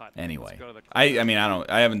 sink this putt. Anyway, Let's go to the I club. mean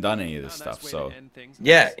I haven't done any of this Now, nice stuff, way so to end things.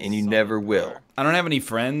 Yeah, Nice and you solid never will. par. I don't have any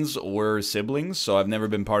friends or siblings, so I've never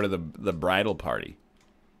been part of the bridal party.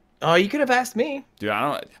 Oh, you could have asked me. Dude,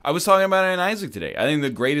 I was talking about it in Isaac today. I think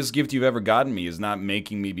the greatest gift you've ever gotten me is not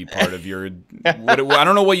making me be part of your. I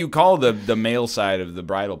don't know what you call the male side of the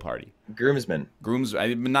bridal party. Groomsman.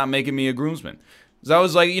 Not making me a groomsman. So I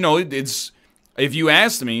was like, it's. If you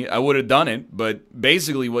asked me, I would have done it. But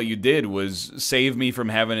basically, what you did was save me from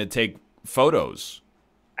having to take photos.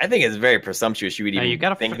 I think it's very presumptuous. You would even you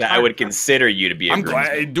gotta think that I would consider you to be a groomsman.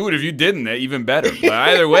 Glad, dude. If you didn't, even better. But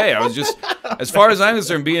either way, I was just, as far as I'm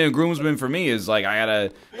concerned, being a groomsman for me is like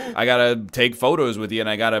I gotta take photos with you, and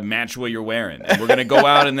I gotta match what you're wearing. And we're gonna go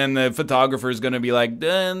out, and then the photographer is gonna be like,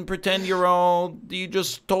 then pretend you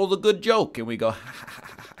just told a good joke, and we go,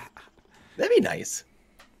 That'd be nice.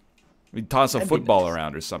 We toss a football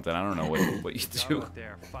around or something. I don't know what you do.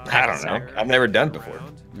 I don't know. I've never done it before.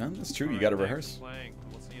 No, that's true. You gotta rehearse.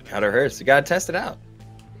 Gotta rehearse. You gotta test it out.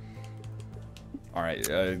 All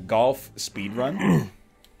right, golf speed run.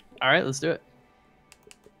 All right, let's do it.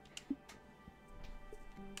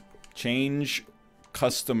 Change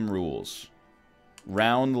custom rules.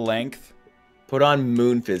 Round length. Put on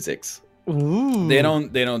moon physics. Ooh. They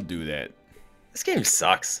don't do that. This game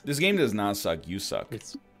sucks. This game does not suck. You suck.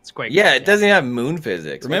 It's quite. Yeah, it doesn't have moon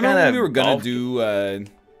physics. Remember when we were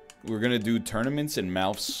gonna do tournaments in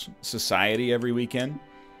Mouth's Society every weekend?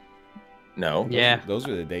 No. Yeah. Those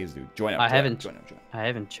are the days, dude. Join up. I haven't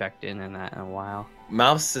checked in that in a while.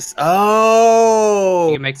 Oh.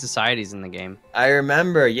 You can make societies in the game. I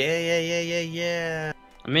remember. Yeah.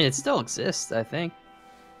 I mean, it still exists, I think.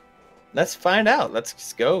 Let's find out. Let's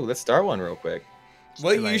just go. Let's start one real quick.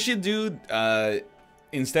 What you should do,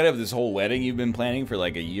 instead of this whole wedding you've been planning for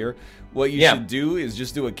like a year, what you should do is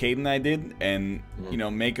just do what Caden and I did, and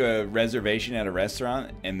make a reservation at a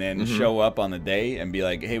restaurant, and then show up on the day and be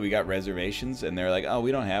like, "Hey, we got reservations," and they're like, "Oh,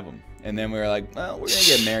 we don't have them," and then we were like, "Well, we're gonna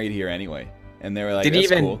get married here anyway," and they were like,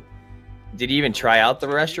 "That's cool." Did you even try out the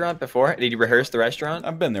restaurant before? Did you rehearse the restaurant?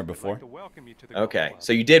 I've been there before. Okay,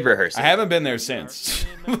 so you did rehearse it. I haven't been there since,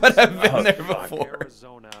 but I've been there before.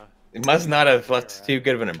 It must not have left too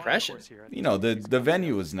good of an impression. The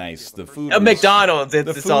venue was nice. The food. McDonald's,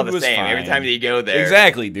 it's all the same every time you go there.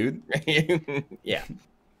 Exactly, dude. Yeah,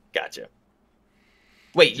 gotcha.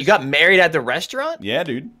 Wait, you got married at the restaurant? Yeah,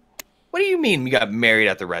 dude. What do you mean you got married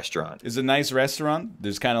at the restaurant? It's a nice restaurant.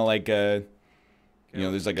 There's kind of like a,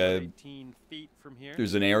 there's like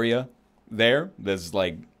there's an area there that's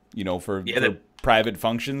like, for private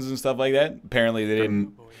functions and stuff like that. Apparently they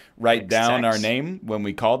didn't write down our name when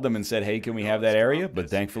we called them and said, "Hey, can we have that area?" But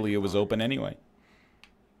thankfully it was open anyway.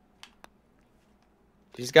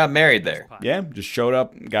 You just got married there. Yeah, just showed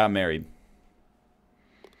up, got married.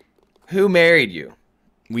 Who married you?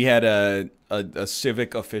 We had a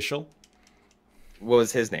civic official. What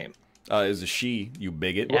was his name? It was a she, you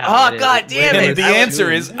bigot. Yeah, oh, god damn it! The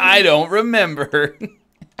answer is I don't remember.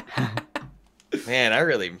 Man, I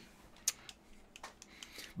really.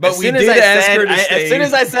 But we did ask her to stay. As soon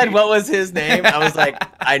as I said what was his name, I was like,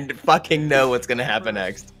 I fucking know what's gonna happen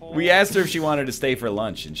next. We asked her if she wanted to stay for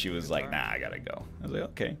lunch, and she was like, "Nah, I gotta go." I was like,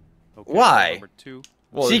 "Okay." Why?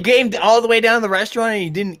 Well, she came all the way down to the restaurant and you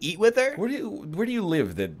didn't eat with her? Where do you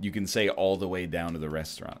live that you can say all the way down to the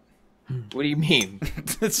restaurant? What do you mean?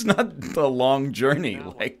 It's not a long journey.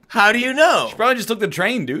 Like, how do you know? She probably just took the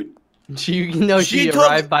train, dude. She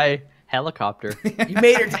arrived by helicopter. You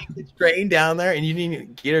made her take the train down there, and you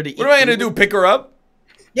didn't get her to eat. What am I gonna do? Pick her up?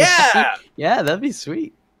 Yeah. Yeah, that'd be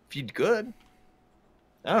sweet. If you could.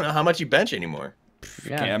 I don't know how much you bench anymore.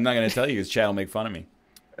 Yeah. Okay, I'm not gonna tell you because Chad will make fun of me.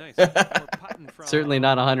 Certainly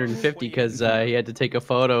not 150 because he had to take a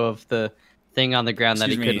photo of the thing on the ground that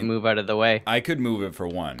he couldn't move out of the way. I could move it for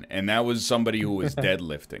one, and that was somebody who was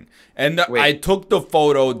deadlifting. And I took the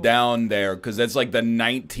photo down there because that's like the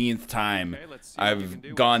 19th time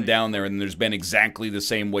I've gone down there, and there's been exactly the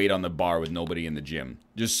same weight on the bar with nobody in the gym.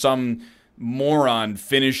 Just some moron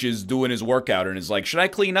finishes doing his workout and is like, "Should I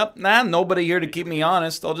clean up?" Nah, nobody here to keep me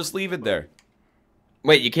honest. I'll just leave it there.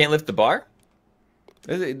 Wait, you can't lift the bar?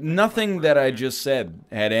 Nothing that I just said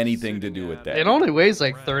had anything to do with that. It only weighs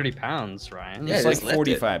like 30 pounds, Ryan. It's like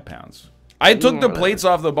 45 pounds. I took the plates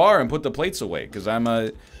off the bar and put the plates away because I'm not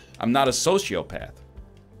a sociopath.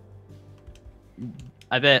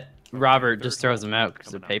 I bet Robert just throws them out because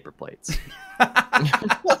they're paper plates.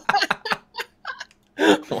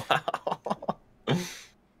 Wow.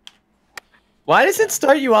 Why does it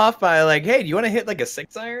start you off by like, "Hey, do you want to hit like a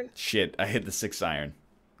 6-iron?" Shit, I hit the 6-iron.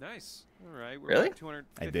 Nice. All right. Really?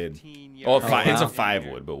 I did. Oh, it's a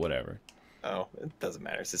 5-wood, but whatever. Oh, it doesn't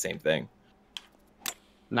matter. It's the same thing.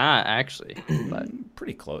 Not actually, but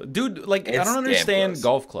pretty close, dude. Like, I don't understand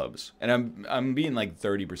golf clubs, and I'm being like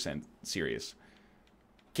 30% serious.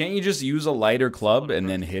 Can't you just use a lighter club and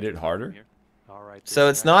then hit it harder? So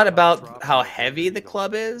it's not about how heavy the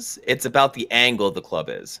club is. It's about the angle the club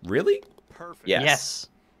is. Really? Perfect. Yes.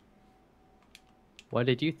 What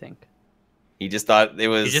did you think? He just thought it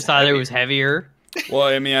was. You just thought it was heavier? Well,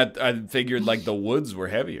 I mean, I figured like the woods were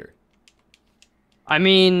heavier. I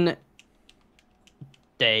mean,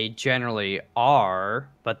 they generally are,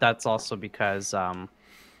 but that's also because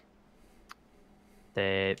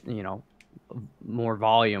they, you know, more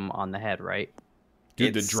volume on the head, right?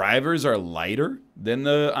 Dude, the drivers are lighter than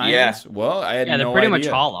the irons? Yeah. Well, I had no idea. Yeah, they're pretty much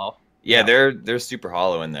hollow. Yeah, they're super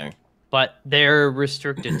hollow in there. But they're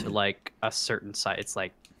restricted to like a certain size. It's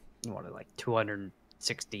like, what, like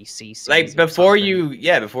 260 cc. Like before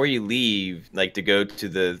you leave, like to go to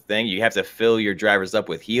the thing, you have to fill your drivers up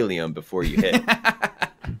with helium before you hit.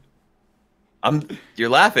 You're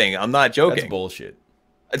laughing. I'm not joking. That's bullshit.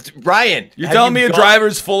 Ryan, You're telling me a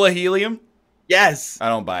driver's full of helium? Yes. I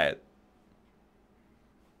don't buy it.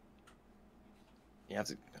 You have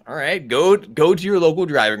to. All right, go to your local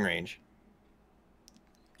driving range.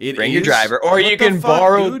 Bring your driver, or you can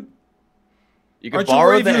borrow. Dude? You can Aren't borrow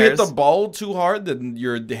you worried if you hit theirs. the ball too hard, then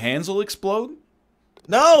your hands will explode?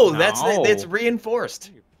 No, No. that's reinforced.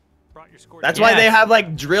 Brought your score That's down. why they have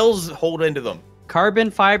like drills hold into them. Carbon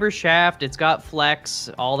fiber shaft, it's got flex,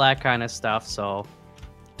 all that kind of stuff, so...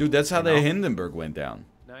 Dude, that's how You the know. Hindenburg went down.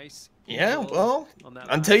 Nice. Yeah, Eagle well, on that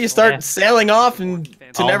until you last start one. sailing off and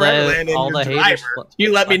to All never the- land in all your the haters driver. fl-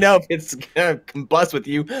 You let me know if it's gonna combust with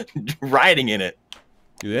you riding in it.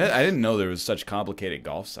 Dude, I didn't know there was such complicated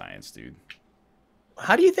golf science, dude.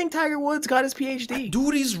 How do you think Tiger Woods got his PhD?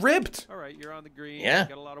 Dude, he's ripped. All right, you're on the green. Yeah.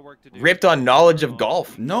 Got a lot of work to do. Ripped on knowledge of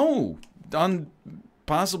golf. No, on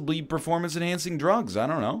possibly performance-enhancing drugs. I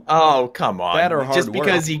don't know. Oh, come on. That or hard Just work.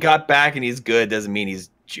 because he got back and he's good doesn't mean he's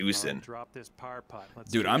All right, juicing. drop this power pot.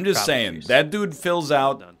 Let's Dude, do I'm it. just Probably saying, juice. that dude fills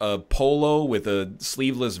out a polo with a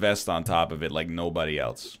sleeveless vest on top of it like nobody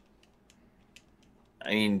else. I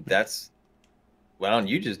mean, that's... Why don't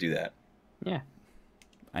you just do that? Yeah.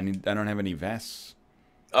 I don't have any vests.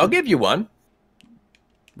 I'll give you one.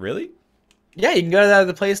 Really? Yeah, you can go to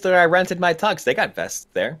the place where I rented my tux. They got vests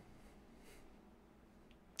there.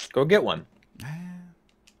 Go get one.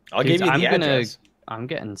 I'll give Dude, you the address. I'm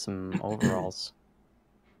getting some overalls.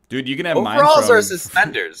 Dude, you can have Overalls mine or from...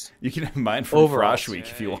 suspenders? You can have mine from Overalls. Frosh Week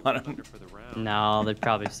if Yeah, you you're want them. under for the round. No, they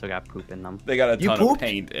probably still got poop in them. They got a You ton of pooped?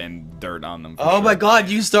 paint and dirt on them. for Oh my sure. god,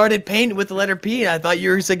 you started painting with the letter P. I thought you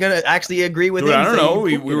were gonna actually agree with Dude, him. I don't saying know. you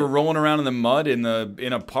We pooped were in it. rolling around in the mud in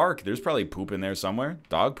a park. There's probably poop in there somewhere.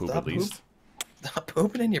 Dog poop Stop at least. Stop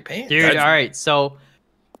pooping in your pants. Dude, That's- alright, so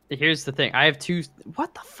here's the thing. I have two...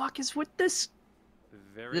 What the fuck is with this?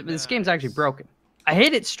 Very This game's nice. actually broken. I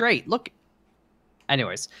hit it straight. Look.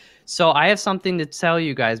 Anyways, so I have something to tell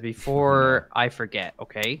you guys before I forget,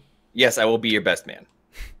 okay? Yes, I will be your best man.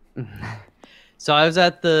 So I was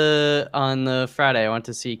on the Friday, I went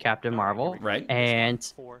to see Captain Marvel. Right. And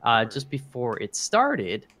just before it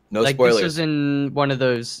started, No like spoilers. this was in one of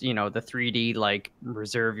those, you know, the 3D like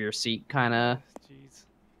reserve your seat kind of Jeez.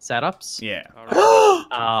 setups. Yeah. All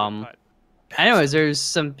right. Um, Anyways, there's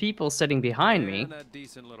some people sitting behind me, And a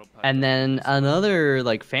decent little putt. and then another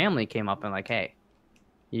like family came up and like, hey,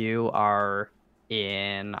 you are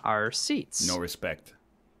in our seats. No respect.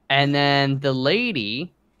 And then the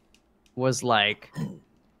lady was like,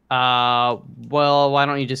 well, why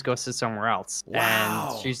don't you just go sit somewhere else?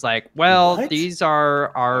 Wow. And she's like, well, What? these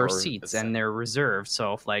are our Or seats the and they're reserved.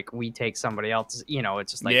 So if like we take somebody else, you know,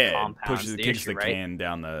 it's just like yeah. compounds Pushes the kicks issue, the right? can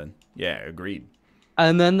down the. Yeah. Agreed.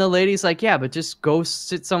 And then the lady's like, yeah, but just go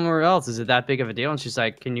sit somewhere else. Is it that big of a deal? And she's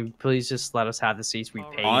like, can you please just let us have the seats we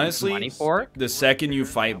paid Honestly, money for? The second you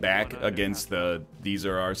fight back against these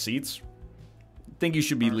are our seats, I think you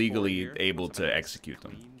should be legally able to execute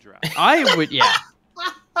them. I would, yeah.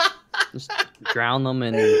 Just drown them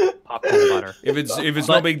in popcorn butter. If it's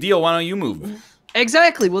no But- big deal, why don't you move?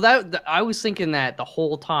 Exactly. Well, I was thinking that the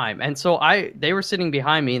whole time, and so they were sitting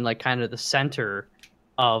behind me in like kind of the center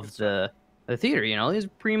of the theater. You know, these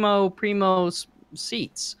primo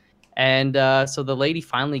seats, and so the lady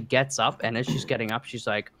finally gets up, and as she's getting up,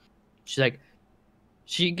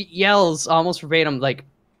 she yells almost verbatim like,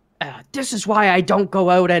 "This is why I don't go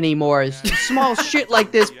out anymore. Small shit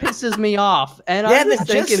like this pisses me off." And Yeah, I'm then just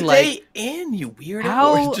just thinking stay like, in, you weirdo.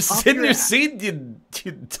 how Just up sit in your your ass- seat, you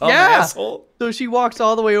dumb Yeah. asshole. So she walks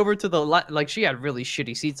all the way over to the left. Like, she had really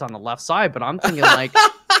shitty seats on the left side, but I'm thinking, like,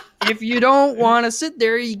 if you don't want to sit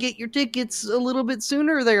there, you get your tickets a little bit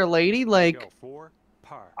sooner there, lady. Like, for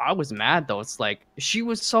par. I was mad, though. It's like, she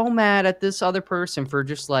was so mad at this other person for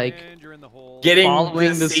just, like, And you're in the hole. Getting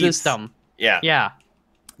following the seats. system. Yeah. Yeah.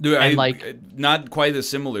 Dude, And, like, not quite a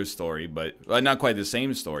similar story, but not quite the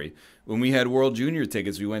same story. When we had World Junior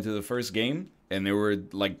tickets, we went to the first game, and there were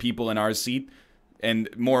like people in our seat, and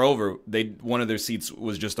moreover, one of their seats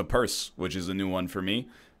was just a purse, which is a new one for me,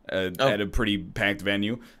 at a pretty packed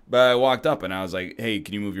venue. But I walked up and I was like, "Hey,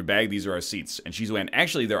 can you move your bag? These are our seats." And she went,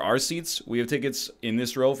 "Actually, there are seats. We have tickets in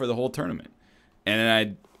this row for the whole tournament." And then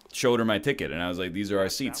I showed her my ticket, and I was like, "These are our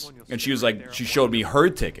seats." And she was like, she showed me her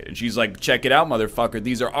ticket, and she's like, "Check it out, motherfucker.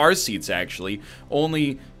 These are our seats, actually.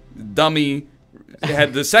 Only dummy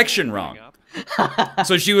had the section wrong."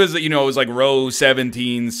 So she was, you know, it was like row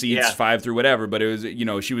 17, seats 5 through whatever, but it was, you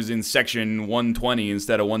know, she was in section 120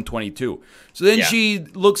 instead of 122. So then she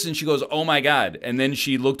looks and she goes, "Oh my God." And then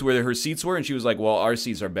she looked where her seats were, and she was like, "Well, our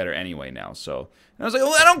seats are better anyway now." So and I was like,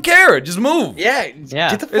 "Well, I don't care. Just move." Yeah. Yeah.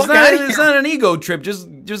 Get the fuck out of here. It's not an ego trip. Just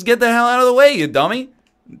get the hell out of the way, you dummy.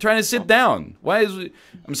 I'm trying to sit down.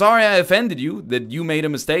 I'm sorry I offended you, that you made a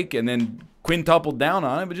mistake and then quintupled down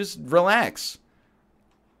on it, but just relax.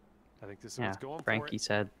 I think this Yeah, one's going Frankie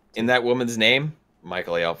said. In that woman's name,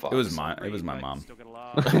 Michael A. L. Fox. It was my mom.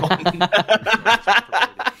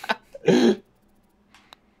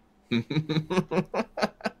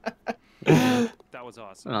 That was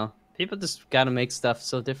awesome. Well, people just got to make stuff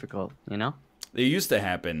so difficult, you know? It used to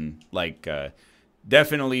happen, like,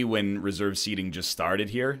 definitely when reserve seating just started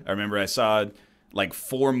here. I remember I saw, like,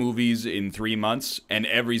 4 movies in 3 months, and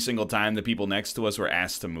every single time the people next to us were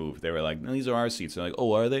asked to move. They were like, "No, these are our seats." They're like,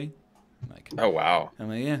 "Oh, are they?" I'm like, Oh, wow. I'm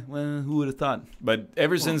like, "Yeah, well, who would have thought?" But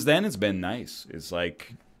ever since then, it's been nice. It's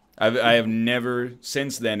like, I have never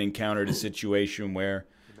since then encountered a situation where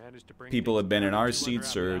people have been in our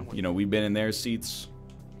seats or, you know, we've been in their seats.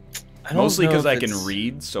 Mostly because I can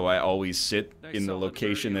read, so I always sit in the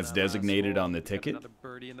location that's designated on the ticket.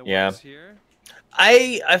 Yeah.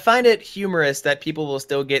 I find it humorous that people will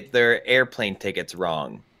still get their airplane tickets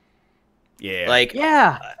wrong. Yeah. Like,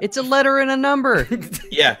 Yeah, it's a letter and a number.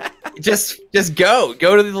 yeah, just go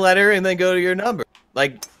to the letter and then go to your number.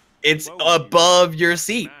 Like, it's above your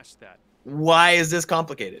seat. Why is this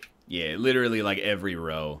complicated? Yeah, literally like every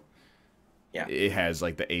row. Yeah. It has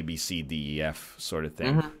like the A, B, C, D, E, F sort of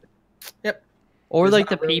thing. Mm-hmm. Yep. Or There's like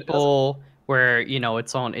the not really people where, you know,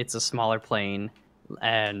 it's a smaller plane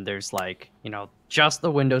and there's like, you know, just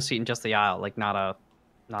the window seat and just the aisle, like not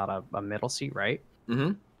a middle seat, right?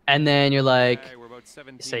 Mm-hmm. And then you're like, Okay, we're about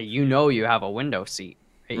 17 say, you know, you have a window seat,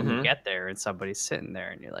 right? And Mhm. you get there and somebody's sitting there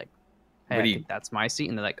and you're like, "Hey, What I do you- think that's my seat."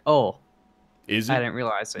 And they're like, "Oh, Is I it? didn't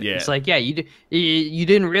realize it." Yeah. It's like, yeah, you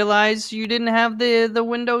didn't realize you didn't have the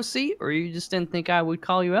window seat, or you just didn't think I would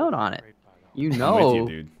call you out on it. You I'm know, with you,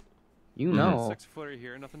 dude. you know, 6-footer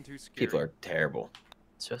here, nothing too scary. People are terrible.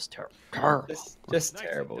 it's just terrible. Just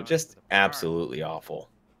terrible. Just absolutely awful.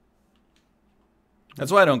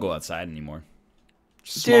 That's why I don't go outside anymore.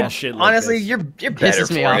 Small Dude, shit like honestly, this. you're better Pisses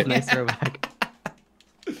me for off. it. Nice throwback.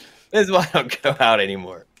 This is why I don't go out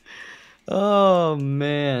anymore. Oh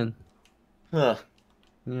man. Huh.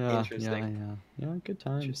 Yeah, Interesting. yeah. Good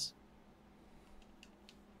times.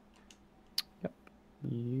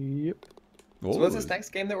 Yep. So what's this next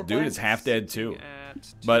game that we're Dude, playing? it's Half Dead 2. At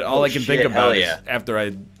But all Oh, I can think shit, about hell is yeah. after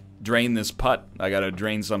I drain this putt, I gotta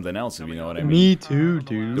drain something else, if you know what I mean. Me too,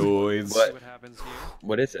 dude. Dudes, What? what happens here?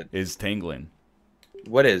 What is it? is tingling.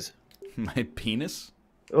 What is? My penis?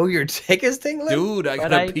 Oh, your dick is tingling? Dude, I But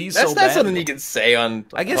gotta pee That's so not bad. something you can say on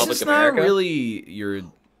I guess Public it's America. not really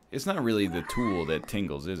it's not really the tool that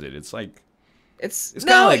tingles, is it? It's like, It's it's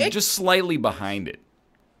no, kind of like it, just slightly behind it.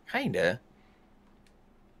 kinda.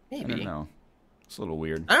 I Maybe. don't know. It's a little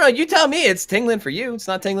weird. I don't know. You tell me. It's tingling for you. It's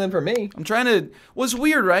not tingling for me. I'm trying to. What's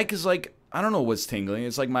weird, right? Because like I don't know what's tingling.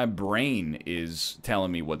 It's like my brain is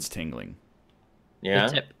telling me what's tingling. Yeah.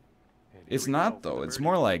 The tip. It's not though. It's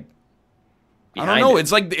more like I Behind don't know. it.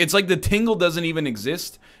 It's like the tingle doesn't even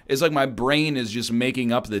exist. It's like my brain is just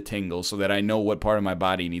making up the tingle so that I know what part of my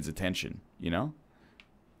body needs attention. You know?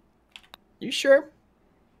 You sure?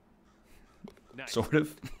 Nice. Sort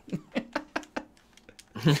of.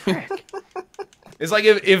 It's like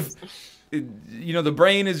if you know, the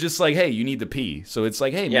brain is just like, hey, you need to pee. So it's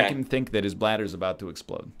like, hey, Yeah. make him think that his bladder's about to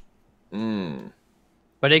explode. Mm.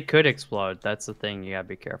 But it could explode. That's the thing you gotta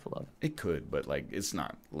be careful of. It could, but like it's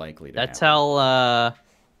not likely to That's happen. how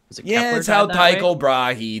was it Yeah, Kepler it's how died that way? Tycho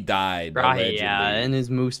Brahe died. Brahe, yeah, allegedly. and his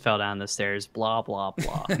moose fell down the stairs. Blah blah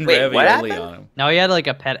blah. And Wait, what ravioli happened? on him. No, he had like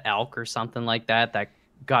a pet elk or something like that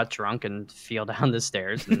got drunk and fell down the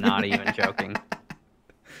stairs. Not even joking.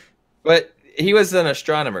 But he was an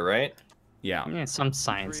astronomer, right? Yeah. Yeah, some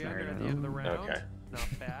science 3 under nerd. at the in end of you. the round. Okay.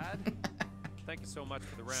 Not bad. Thank you so much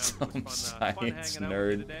for the round. Some It was fun, fun science hanging out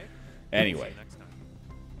with you nerd. today. Anyway, See you next time.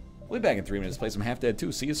 We'll be back in 3 minutes. Play some Half Dead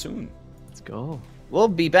 2. See you soon. Let's go. We'll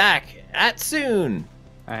be back at soon.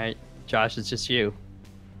 All right, Josh, it's just you.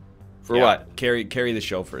 For what? Carry the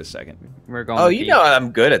show for a second. We're going. Oh, to you know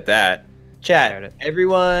I'm good at that. Start Chat, it.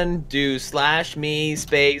 everyone do /me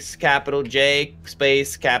space capital J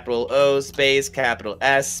space capital O space capital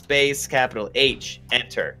S space capital H.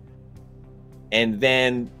 Enter. And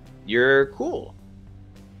then you're cool.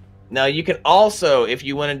 Now you can also, if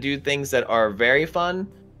you want to do things that are very fun,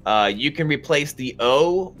 you can replace the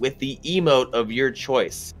O with the emote of your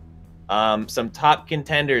choice. Some top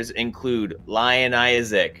contenders include Lion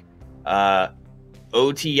Isaac,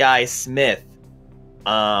 OTI Smith,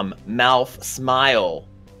 Mouth Smile.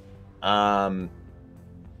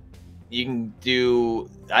 You can do.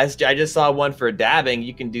 I just saw one for dabbing.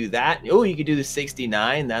 You can do that. Oh, you can do the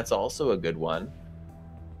 69. That's also a good one.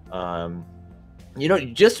 You know,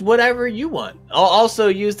 just whatever you want. I'll also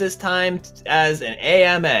use this time as an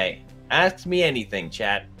AMA. Ask me anything,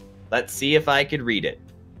 chat. Let's see if I could read it.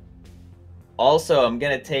 Also, I'm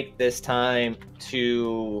gonna take this time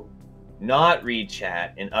to not read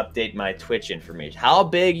chat and update my Twitch information. How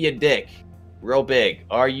big you dick? Real big.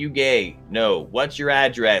 Are you gay? No. What's your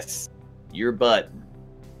address? Your butt.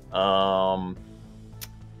 The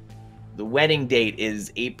wedding date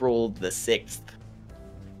is April the 6th.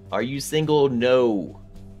 Are you single? No.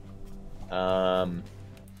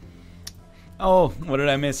 Oh, what did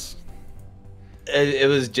I miss? It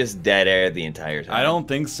was just dead air the entire time. I don't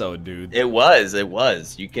think so, dude. It was.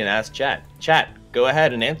 You can ask chat. Chat, go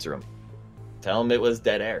ahead and answer him. Tell him it was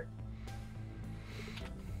dead air.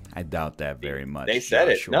 I doubt that very much. They said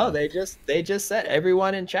Joshua. it. No, they just said,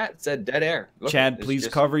 everyone in chat said dead air. Look, Chad, it's please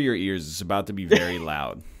just- cover your ears. It's about to be very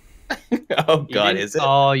loud. Oh You God, didn't- is it?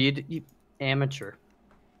 Oh, you amateur.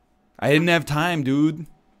 I didn't have time, dude.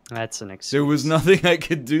 That's an excuse. There was nothing I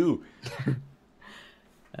could do.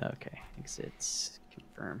 Okay, exits.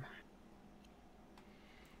 Confirm.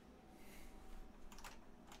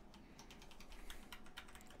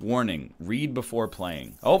 Warning, read before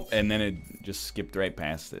playing. Oh, and then it just skipped right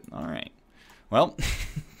past it. All right. Well,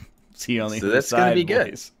 see you on the So other that's gonna side, be good.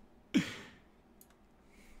 boys.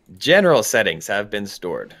 General settings have been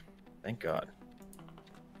stored. Thank God.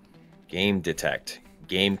 Game detect.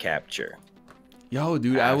 Game capture. Yo,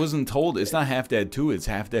 dude, I wasn't told. It's not Half Dead 2, it's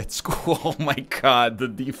Half Dead School. Oh my god, the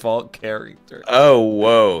default character. Oh,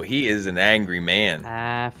 whoa. He is an angry man.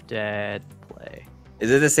 Half Dead play. Is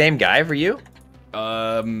it the same guy for you?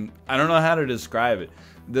 I don't know how to describe it.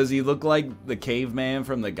 Does he look like the caveman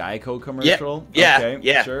from the Geico commercial? Yeah. Okay,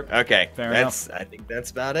 Yeah. sure. Okay. Fair enough. I think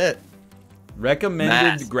that's about it. Recommended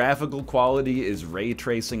Mass. graphical quality is Ray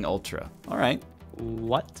Tracing Ultra. All right,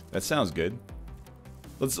 What? that sounds good.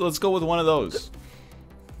 Let's go with one of those.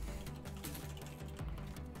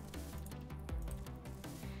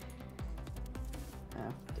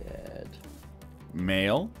 Half Dead.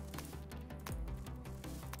 Male.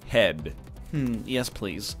 Head. Yes,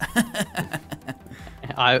 please.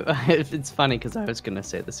 It's funny because I was gonna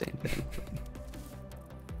say the same thing.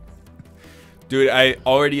 Dude, I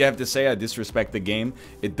already have to say I disrespect the game.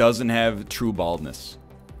 It doesn't have true baldness.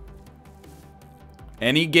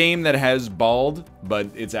 Any game that has bald, but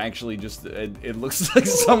it's actually just, it looks like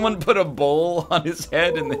someone put a bowl on his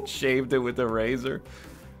head and then shaved it with a razor.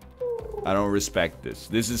 I don't respect this.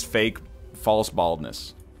 This is fake, false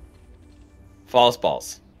baldness. False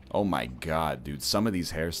balls. Oh my god, dude. Some of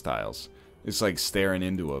these hairstyles. It's like staring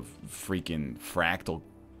into a freaking fractal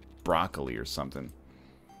broccoli or something.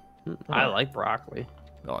 I like broccoli.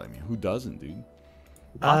 Oh, I mean, who doesn't, dude?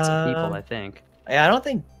 Lots of people, I think. Yeah, I don't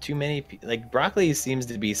think too many like broccoli seems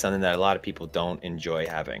to be something that a lot of people don't enjoy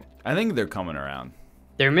having. I think they're coming around.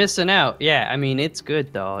 They're missing out. Yeah, I mean it's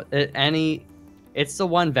good though. It's the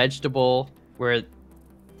one vegetable where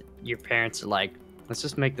your parents are like, let's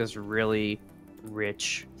just make this really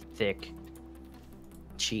rich, thick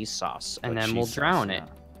cheese sauce, and then we'll drown it.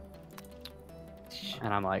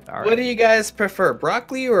 And I'm like, all right. What do you guys prefer,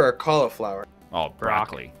 broccoli or cauliflower? Oh,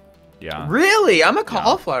 broccoli. Yeah. Really? I'm a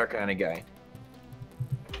cauliflower kind of guy.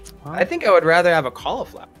 Well, I think I would rather have a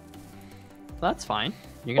cauliflower. that's fine.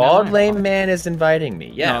 You can have Bald mine. lame man is inviting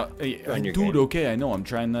me. Yeah. No, on your dude, game. okay, I know. I'm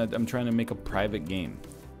trying to make a private game.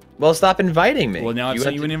 Well, stop inviting me. Well, now I You sent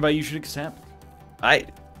have you to- an invite you should accept.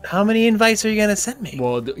 How many invites are you gonna send me?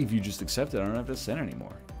 Well, if you just accept it, I don't have to send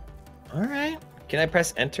anymore. All right. Can I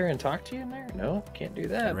press enter and talk to you in there? No, can't do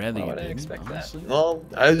that. I'd rather Why you would I didn't, expect honestly. that? Well,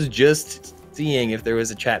 I was just seeing if there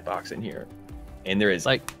was a chat box in here, and there is.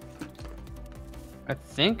 Like, I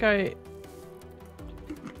think I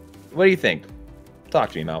What do you think? Talk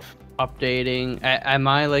to me, Malf. updating. Am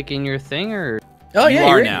I like in your thing or? Oh you yeah, are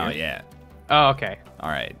you're in now, here. yeah. Oh, okay. All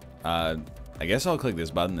right. I guess I'll click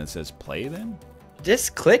this button that says play then.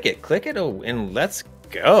 Just click it, and let's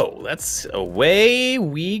go. Away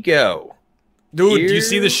we go. Dude, do you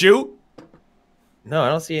see the shoe? No, I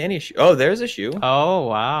don't see any shoe. Oh, there's a shoe. Oh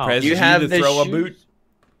wow. Press You G have to the throw a shoes.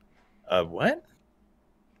 boot. What?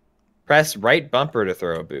 Press right bumper to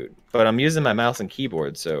throw a boot. But I'm using my mouse and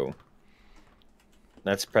keyboard, so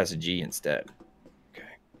let's press G instead. Okay.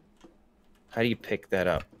 How do you pick that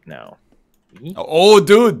up now? E? Oh,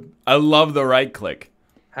 dude, I love the right click.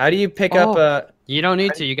 How do you pick up a... You don't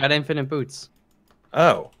need to. You got infinite boots.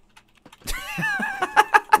 Oh.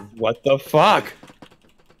 What the fuck?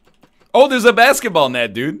 Oh, there's a basketball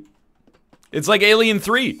net, dude. It's like Alien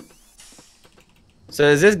 3. So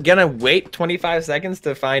is this gonna wait 25 seconds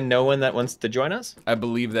to find no one that wants to join us? I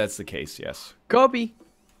believe that's the case, yes. Gobi.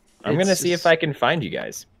 I'm gonna see if I can find you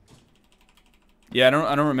guys. Yeah,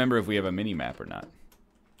 I don't remember if we have a mini map or not.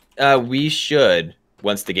 We should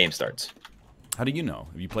once the game starts. How do you know?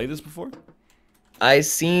 Have you played this before? I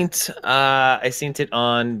seen it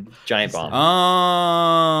on Giant Bomb.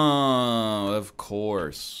 Oh, of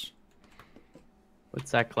course.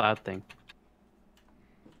 What's that cloud thing?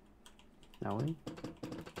 No way.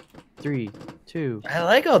 3, 2. I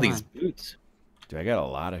like all these boots. Dude, I got a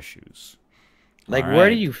lot of shoes. Like, All where right.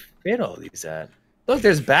 do you fit all these at? Look,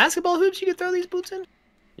 there's basketball hoops you can throw these boots in.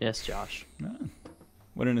 Yes, Josh. Oh,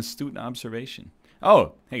 what an astute observation.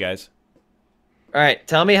 Oh, hey guys. All right,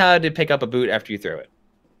 tell me how to pick up a boot after you throw it.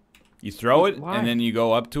 You throw it, Why? and then you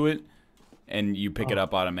go up to it, and you pick it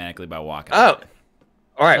up automatically by walking. Oh,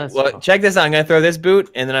 all right. That's Well, tough. check this out. I'm gonna throw this boot,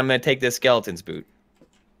 and then I'm gonna take this skeleton's boot.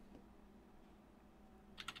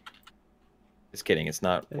 Just kidding. It's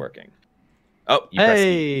not working. Oh, you pressed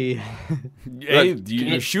E. Hey. Hey, Look,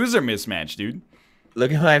 your shoes are mismatched, dude.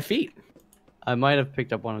 Look at my feet. I might have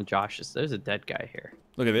picked up one of Josh's. There's a dead guy here.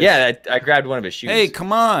 Look at this. Yeah, I grabbed one of his shoes. Hey,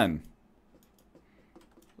 come on.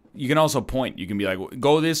 You can also point. You can be like,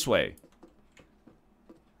 go this way.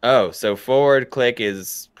 Oh, so forward click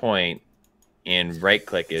is point, and right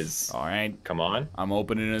click is All right. come on. I'm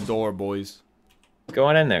opening a door, boys. Go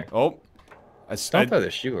on in there. Oh. Don't throw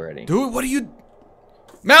the shoe already. Dude, what are you...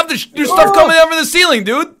 Matt, there's stuff coming out from the ceiling,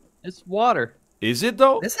 dude. It's water. Is it,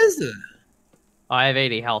 though? This is the... Oh, I have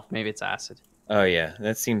 80 health. Maybe it's acid. Oh, yeah.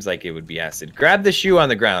 That seems like it would be acid. Grab the shoe on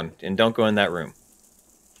the ground and don't go in that room.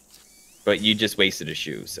 But you just wasted a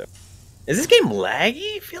shoe, so... Is this game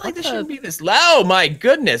laggy? I feel like this shouldn't be this... Oh, my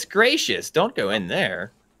goodness gracious. Don't go in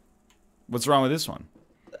there. What's wrong with this one?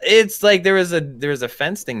 It's like there was a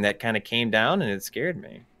fence thing that kind of came down and it scared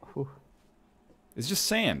me. It's just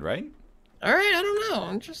sand, right? All right, I don't know.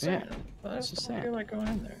 I'm just saying. Yeah, it's just I feel sand. like going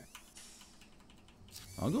in there.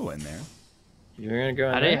 I'll go in there. You're gonna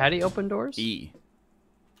go in there? How do you open doors? E.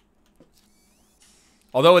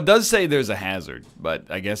 Although it does say there's a hazard, but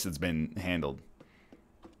I guess it's been handled.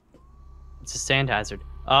 It's a sand hazard.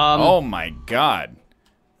 Oh my god.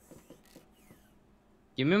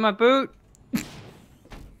 Give me my boot. Oh,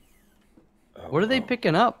 What are they oh,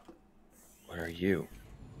 picking up? What are you?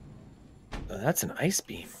 Oh, that's an ice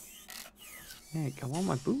beam. Hey, come on,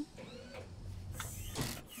 my boot.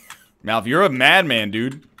 Malf, you're a madman,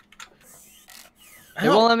 dude. They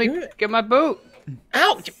won't let me get my boot.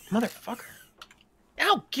 Ow, you motherfucker!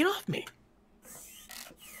 Ow, get off me!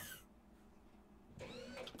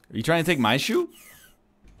 Are you trying to take my shoe?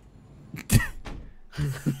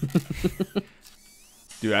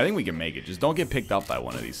 Dude, I think we can make it. Just don't get picked up by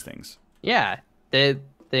one of these things. Yeah, they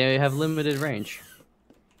have limited range.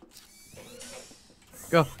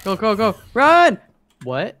 Go, go, go, go! Run!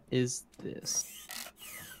 What is this?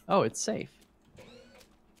 Oh, it's safe.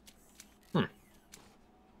 Hmm.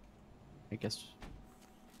 I guess.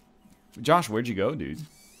 Josh, where'd you go, dude?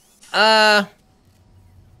 I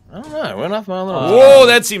don't know. I went off my little. Whoa,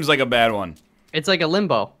 that seems like a bad one. It's like a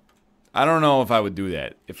limbo. I don't know if I would do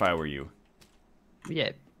that if I were you. Yeah,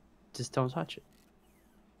 just don't touch it.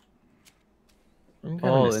 I'm kinda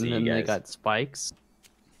Oh, gonna and see then you they guys. got spikes.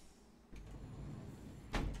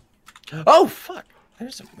 Oh fuck!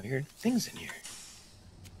 There's some weird things in here.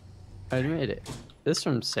 I made it. This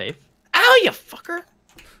room's safe. Ow, you fucker!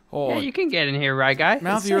 Oh, Yeah, you can get in here, right, guy?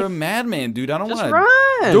 Mouth, It's you're a safe. madman, dude. I don't Just want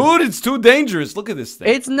run! Dude, it's too dangerous. Look at this thing.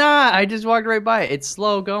 It's not. I just walked right by it. It's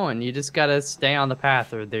slow going. You just gotta stay on the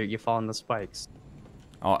path, or there you fall in the spikes.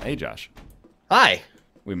 Oh, hey, Josh. Hi.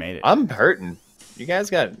 We made it. I'm hurting. You guys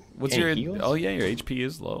got What's any your... heals? Oh, yeah, your HP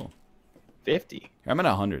is low. 50. I'm at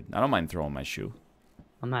 100. I don't mind throwing my shoe.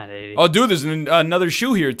 I'm at 80. Oh, dude, there's another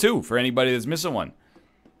shoe here, too, for anybody that's missing one.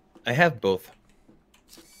 I have both.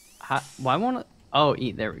 Why won't it? Oh,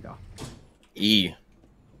 E. There we go. E.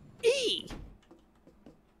 E.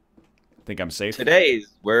 Think I'm safe? Today's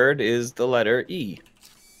word is the letter E.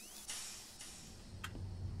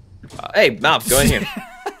 Hey, Mouth, go in here.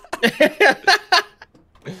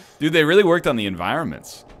 Dude, they really worked on the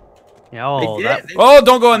environments. Yo, that Oh,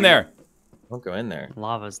 don't go in there. Don't go in there.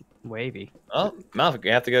 lava's wavy. Oh, Mouth,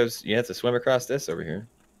 you have to go. You have to swim across this over here.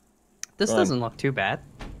 This Go on. doesn't look too bad.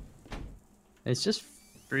 It's just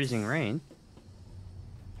freezing rain.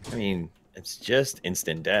 I mean, it's just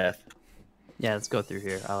instant death. Yeah, let's go through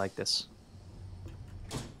here. I like this.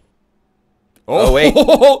 Oh, wait.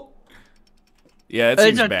 Yeah, it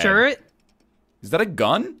seems It's a bad. turret? Is that a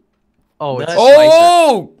gun? Oh, it's Nice.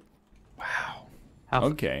 Oh! Wow. How,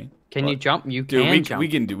 Okay. Can you jump? You Dude, can jump. we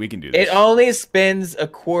can do this. It only spins a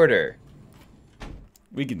quarter.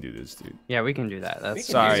 We can do this, dude. Yeah, we can do that. That's We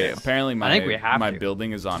can Sorry, do this. apparently I think we have my to.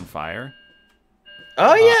 building is on fire.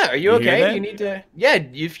 Oh yeah, are you you hear okay? that? You need to. Yeah,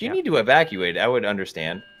 if you need to evacuate, I would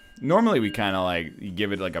understand. Normally we kind of like you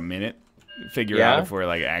give it like a minute, figure Yeah. out if we're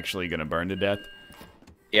like actually gonna burn to death.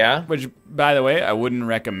 Yeah. Which, by the way, I wouldn't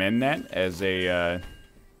recommend that as a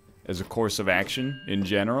course of action in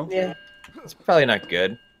general. Yeah. It's probably not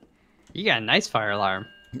good. You got a nice fire alarm.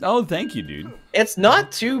 Oh, thank you, dude. It's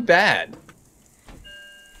not too bad.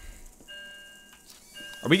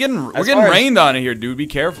 Are we getting? We're As getting far as- rained on here, dude. Be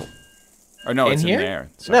careful. Or no, In it's here? in there.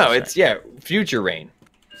 Sorry, No, sorry. it's future rain.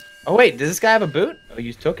 Oh wait, does this guy have a boot? Oh,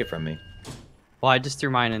 you took it from me. Well, I just threw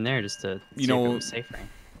mine in there just to see if it know- was safe rain.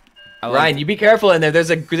 I like- Ryan, you be careful in there. There's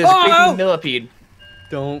a creepy millipede.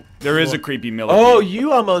 Don't. There is a creepy millipede. Oh,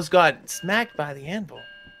 you almost got smacked by the anvil.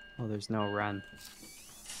 Oh, there's no run.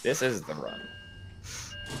 This is the run.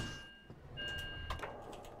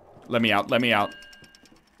 Let me out. Let me out.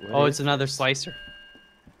 Oh, it's another slicer.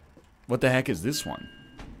 What the heck is this one?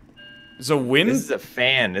 It's a wind. This is a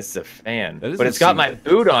fan. This is a fan. That doesn't But it's got seem- my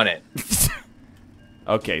boot on it.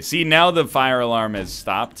 Okay, see now the fire alarm has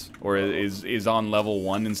stopped, or is on level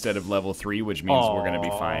 1 instead of level 3, which means we're gonna be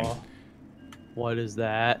fine. Aw. What is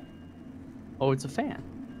that? Oh, it's a fan.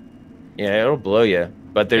 Yeah, it'll blow you.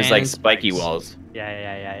 But there's like And spiky spikes. walls.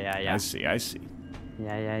 Yeah. I see. I see.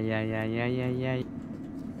 Yeah.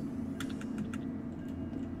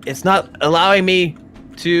 It's not allowing me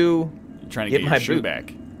to. You're trying to Get get your my shoe boot.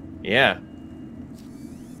 back. Yeah.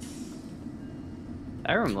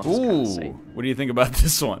 That room looks kind Ooh, of safe. what do you think about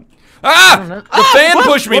this one? Ah! don't know. The Ah, fan what?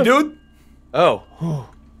 pushed me, What? dude. Oh.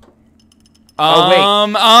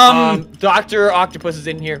 Dr. Octopus is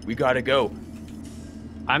in here. We gotta go.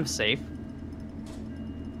 I'm safe.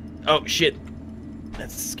 Oh shit.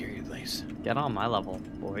 That's a scary place. Get on my level,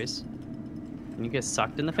 boys. Can you get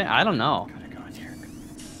sucked in the fan? I don't know. Gotta go in here.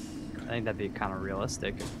 I think that'd be kind of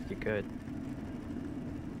realistic if you could.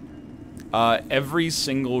 Every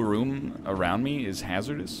single room around me is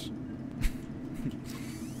hazardous.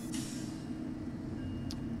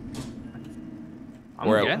 I'm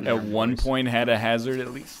Or getting at there, one boys. point had a hazard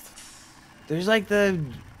at least. There's like the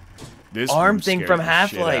This arm room thing scares from the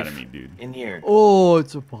shit out Half-Life of me, dude. in here. Oh,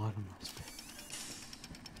 it's a bottomless pit.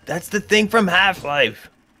 That's the thing from Half-Life.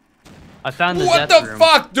 I found the What death the room.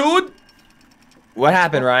 fuck, dude? What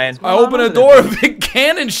happened, Ryan? I opened a door, a big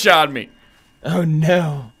cannon shot me. Oh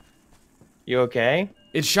no. You okay?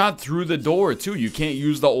 It shot through the door too. You can't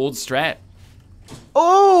use the old strat.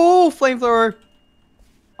 Oh, flamethrower.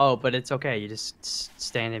 Oh, but it's okay. You just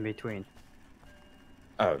stand in between.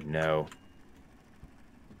 Oh no.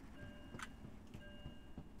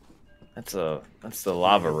 That's the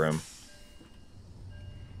lava room.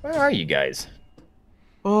 Where are you guys?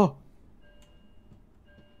 Oh.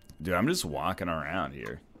 Dude, I'm just walking around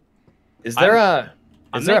here. Is there a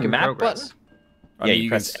I'm is there a making map progress. button? I Yeah, mean, you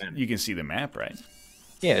press can, M. you can see the map, right?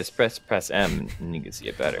 Yeah, it's press M and you can see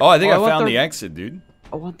it better. Oh, I think Oh, I I want found the- the exit, dude.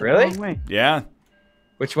 I want the Really? wrong way. Yeah.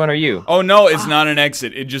 Which one are you? Oh no, it's not an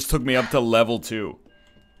exit. It just took me up to level 2.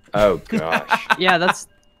 Oh gosh. Yeah, that's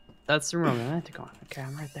the room I had to go on. Okay,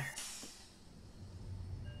 I'm right there.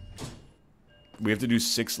 We have to do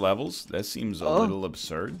 6 levels? That seems a Oh. little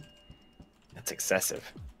absurd. That's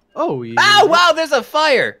excessive. Oh, yeah. Oh wow, there's a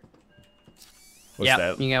fire. What's Yeah,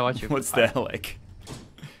 that? you gotta watch your What's fire. that like?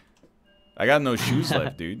 I got no shoes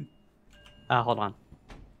left, dude. Hold on.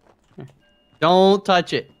 Here. Don't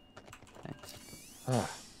touch it. Ugh.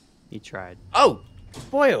 He tried. Oh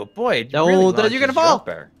boy, oh boy. No, really you're launches gonna you fall. up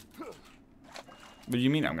there. What do you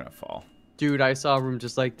mean I'm gonna fall? Dude, I saw a room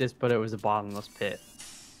just like this, but it was a bottomless pit.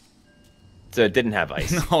 So it didn't have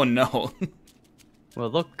ice. Oh no. Well,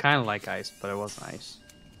 it looked kind of like ice, but it wasn't ice.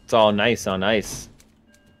 It's all nice on ice.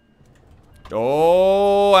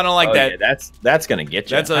 Oh, I don't like Oh, that. yeah, that's gonna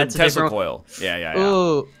get you. That's a That's a Tesla different- coil. Yeah.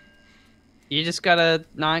 Oh, you just gotta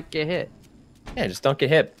not get hit. Yeah, just don't get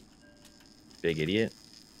hit. Big idiot.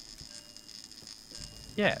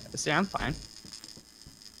 Yeah. See, I'm fine.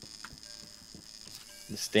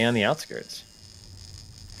 Just stay on the outskirts.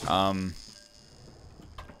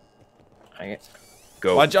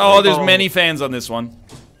 Go. Watch. Oh, there's many fans on this one.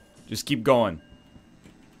 Just keep going.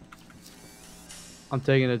 I'm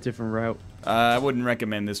taking a different route. I wouldn't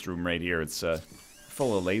recommend this room right here. It's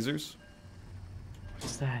full of lasers.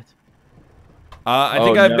 What's that? I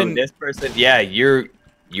think I've been. This person. Yeah, you're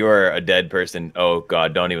a dead person. Oh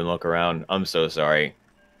God, don't even look around. I'm so sorry.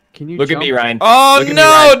 Can you look jump? at me, Ryan? Oh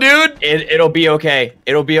no, dude! It'll be okay.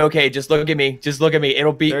 It'll be okay. Just look at me. Just look at me.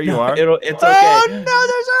 It'll be. There you are. It's okay. Oh no,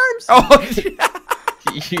 there's arms.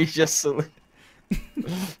 Oh. You just.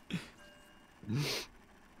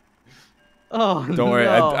 Oh Don't worry,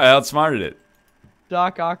 no. I outsmarted it.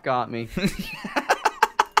 Docket got me.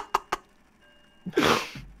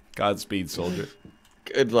 Godspeed, soldier.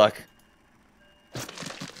 Good luck.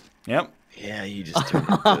 Yep. Yeah, you just turned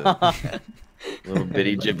into little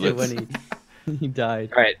bitty giblets. When he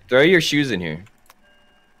died. All right, throw your shoes in here.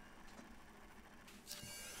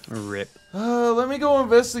 Rip. Let me go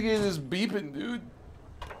investigate this beeping, dude.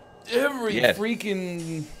 Every Yeah.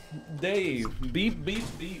 freaking day. Beep, beep,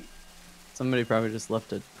 beep. Somebody probably just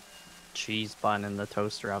left a cheese bun in the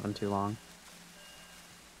toaster oven too long.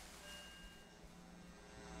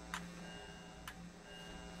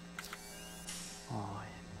 Oh,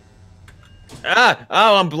 Ah!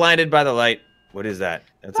 Oh, I'm blinded by the light. What is that?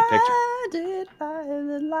 That's a picture. blinded by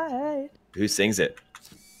the light, Who sings it?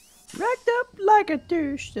 wrapped up like a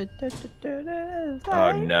douche.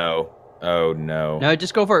 Oh no. Oh no. No,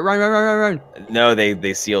 just go for it. Run, run, run, run, run. No,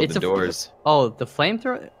 they sealed It's the a doors. Oh, the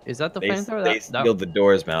flamethrower? Is that the They flamethrower? sealed the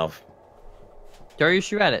doors, Malv. Throw your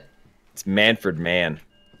shoe at it. It's Manfred Mann.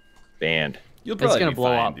 Band. You'll probably gonna be blow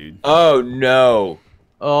fine, up. dude. Oh no.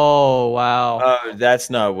 Oh, wow. Oh, that's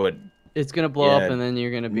not what. It's gonna blow yeah. up and then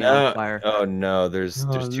you're gonna be No. on fire. Oh no. There's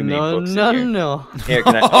too many no, books no, in here. no. Here,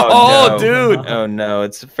 can I? Oh, no. dude. Oh no.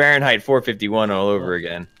 It's Fahrenheit 451 all over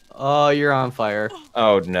again. Oh, you're on fire.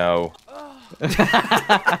 Oh no.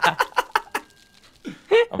 That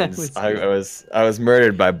was- I was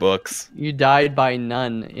murdered by books. You died by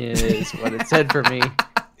none is what it said for me.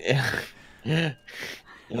 Yeah.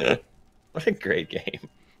 What a great game.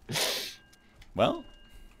 Well,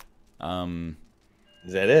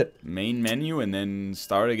 Is that it? main menu and then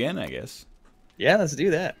start again, I guess. Yeah, let's do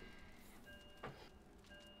that.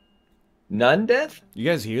 None death? You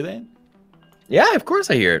guys hear that? Yeah, of course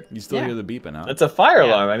I hear it. You still Yeah. hear the beeping, huh? It's a fire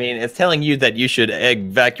Yeah. alarm. I mean, it's telling you that you should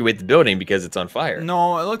evacuate the building because it's on fire.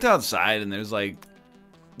 No, I looked outside and there's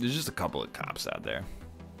just a couple of cops out there.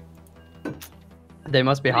 They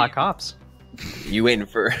must be hot cops. You waiting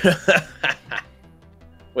for?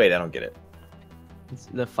 Wait, I don't get it. It's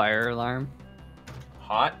the fire alarm.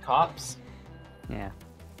 Hot cops? Yeah.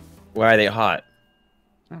 Why are they hot?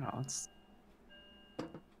 I don't know. It's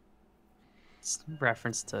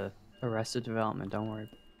reference to Arrested Development. Don't worry.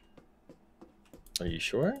 Are you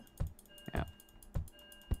sure? Yeah.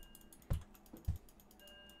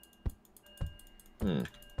 Hmm.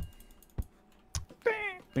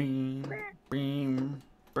 Bing, bing,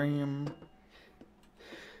 bing.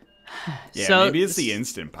 Yeah, So- maybe it's the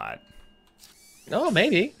Instant Pot. Oh,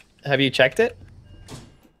 maybe. Have you checked it?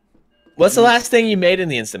 What's the last thing you made in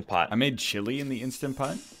the Instant Pot? I made chili in the Instant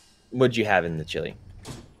Pot. What'd you have in the chili?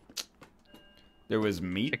 There was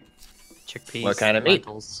meat. Chickpeas. What kind of meat?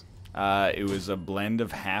 lentils. It was a blend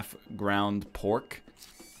of half ground pork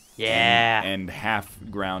Yeah. and half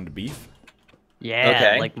ground beef, Yeah.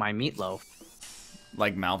 Okay. Like my meatloaf.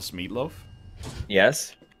 like Malf's meatloaf.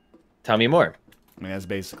 Yes. Tell me more. I mean, that's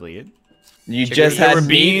basically it. You Chicken- just There had were meat,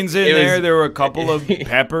 beans in it was- there. There were a couple of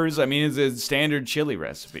peppers. I mean, it's a standard chili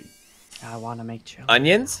recipe. I want to make chili.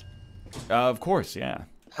 Onions? Of course, yeah.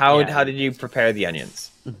 How Yeah. did you prepare the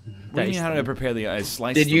onions? What do you mean, how did I prepare the? I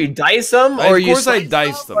sliced. Did you them. dice them, Of or you? course I slice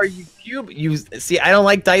diced them. Or you cube? You see, I don't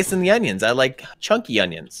like dicing the onions. I like chunky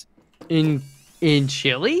onions. In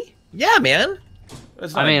chili? Yeah, man.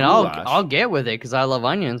 That's I not mean, goulash. I'll get with it because I love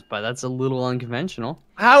onions, but that's a little unconventional.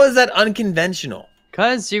 How is that unconventional?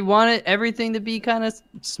 Cause you want everything to be kind of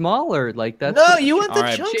smaller, like that's. No, you want the All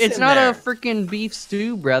right. chunks. It's in not there. a freaking beef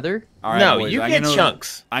stew, brother. All right, No, boys, you I'm get gonna-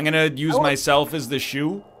 chunks. I'm gonna use myself as the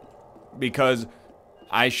shoe because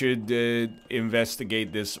I should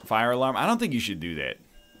investigate this fire alarm. I don't think you should do that.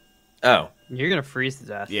 Oh, You're gonna freeze to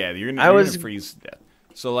death. Yeah, you're I gonna was- freeze to death.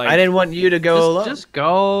 So like, I didn't want you to go alone. Just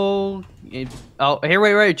go. Oh, here,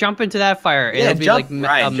 wait, jump into that fire. Yeah, It'll be jump, like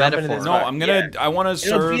Ryan, a jump into metaphor. this no, fire. I'm gonna. Yeah. I want to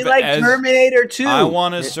It'll serve be like as. Terminator 2. I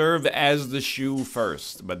want to serve as the shoe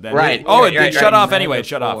first, but then. Right, Oh, right, it did right, shut right. off anyway. It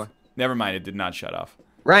shut Metaphor. off. Never mind. It did not shut off.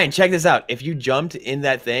 Ryan, check this out. If you jumped in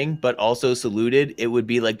that thing, but also saluted, it would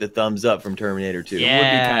be like the thumbs up from Terminator 2. It would be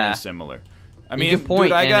kind of similar. I mean, you can point,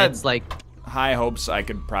 dude, I and got it's like, high hopes I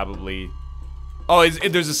could probably... Oh,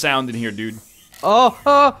 there's a sound in here, dude.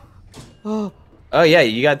 oh. Oh yeah,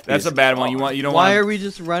 you got. That's a bad one. You don't want. Why are we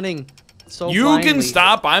just running so You blindly? can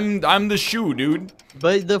stop. I'm the shoe, dude.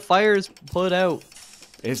 But the fire's put out.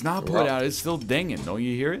 It's not put out. It's still dinging. Don't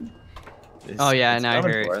you hear it? Oh yeah, now I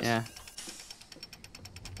coming hear for it. us. Yeah.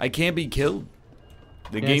 I can't be killed.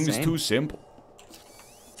 The Yeah, game is same. too simple.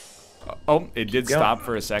 Oh, it did going. stop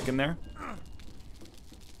for a second there.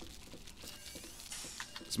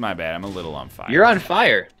 It's my bad. I'm a little on fire. You're on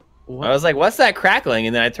fire. What? I was like, "What's that crackling?"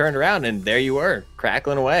 And then I turned around, and there you were,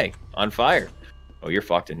 crackling away on fire. Oh, you're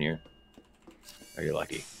fucked in here. Oh, you're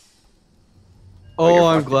lucky. Oh, you're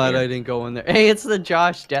I'm fucked in glad here. I didn't go in there. Hey, it's the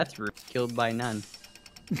Josh death room. Killed by none.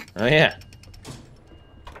 Oh yeah.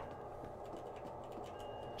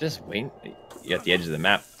 Just wait. You at the edge of the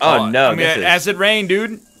map. Oh, no, I mean, this is- acid rain,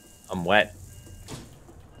 dude. I'm wet.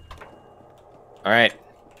 All right.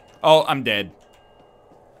 Oh, I'm dead.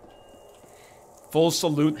 Full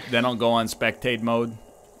salute, then I'll go on spectate mode.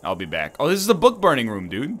 I'll be back. Oh, this is the book burning room,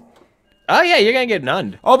 dude. Oh yeah, you're gonna get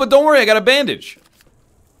nunned. Oh, but don't worry, I got a bandage.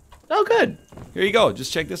 Oh good. Here you go.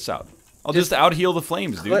 Just check this out. I'll just out heal the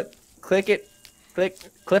flames, dude. Clip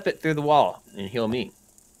it through the wall and heal me.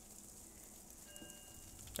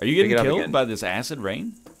 Are you getting Pick it up killed again. by this acid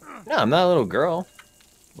rain? No, I'm not a little girl.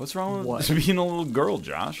 What's wrong with What? being a little girl,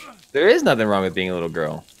 Josh? There is nothing wrong with being a little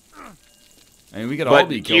girl. I mean, we could But all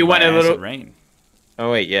be you killed by want a acid little- rain.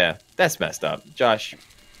 Oh wait, yeah, that's messed up, Josh.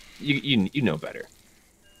 You know better.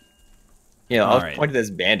 Yeah, I'll Alright. point to this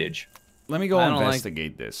bandage. Let me go I don't like-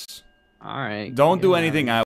 investigate this. All right. Don't do yeah. anything I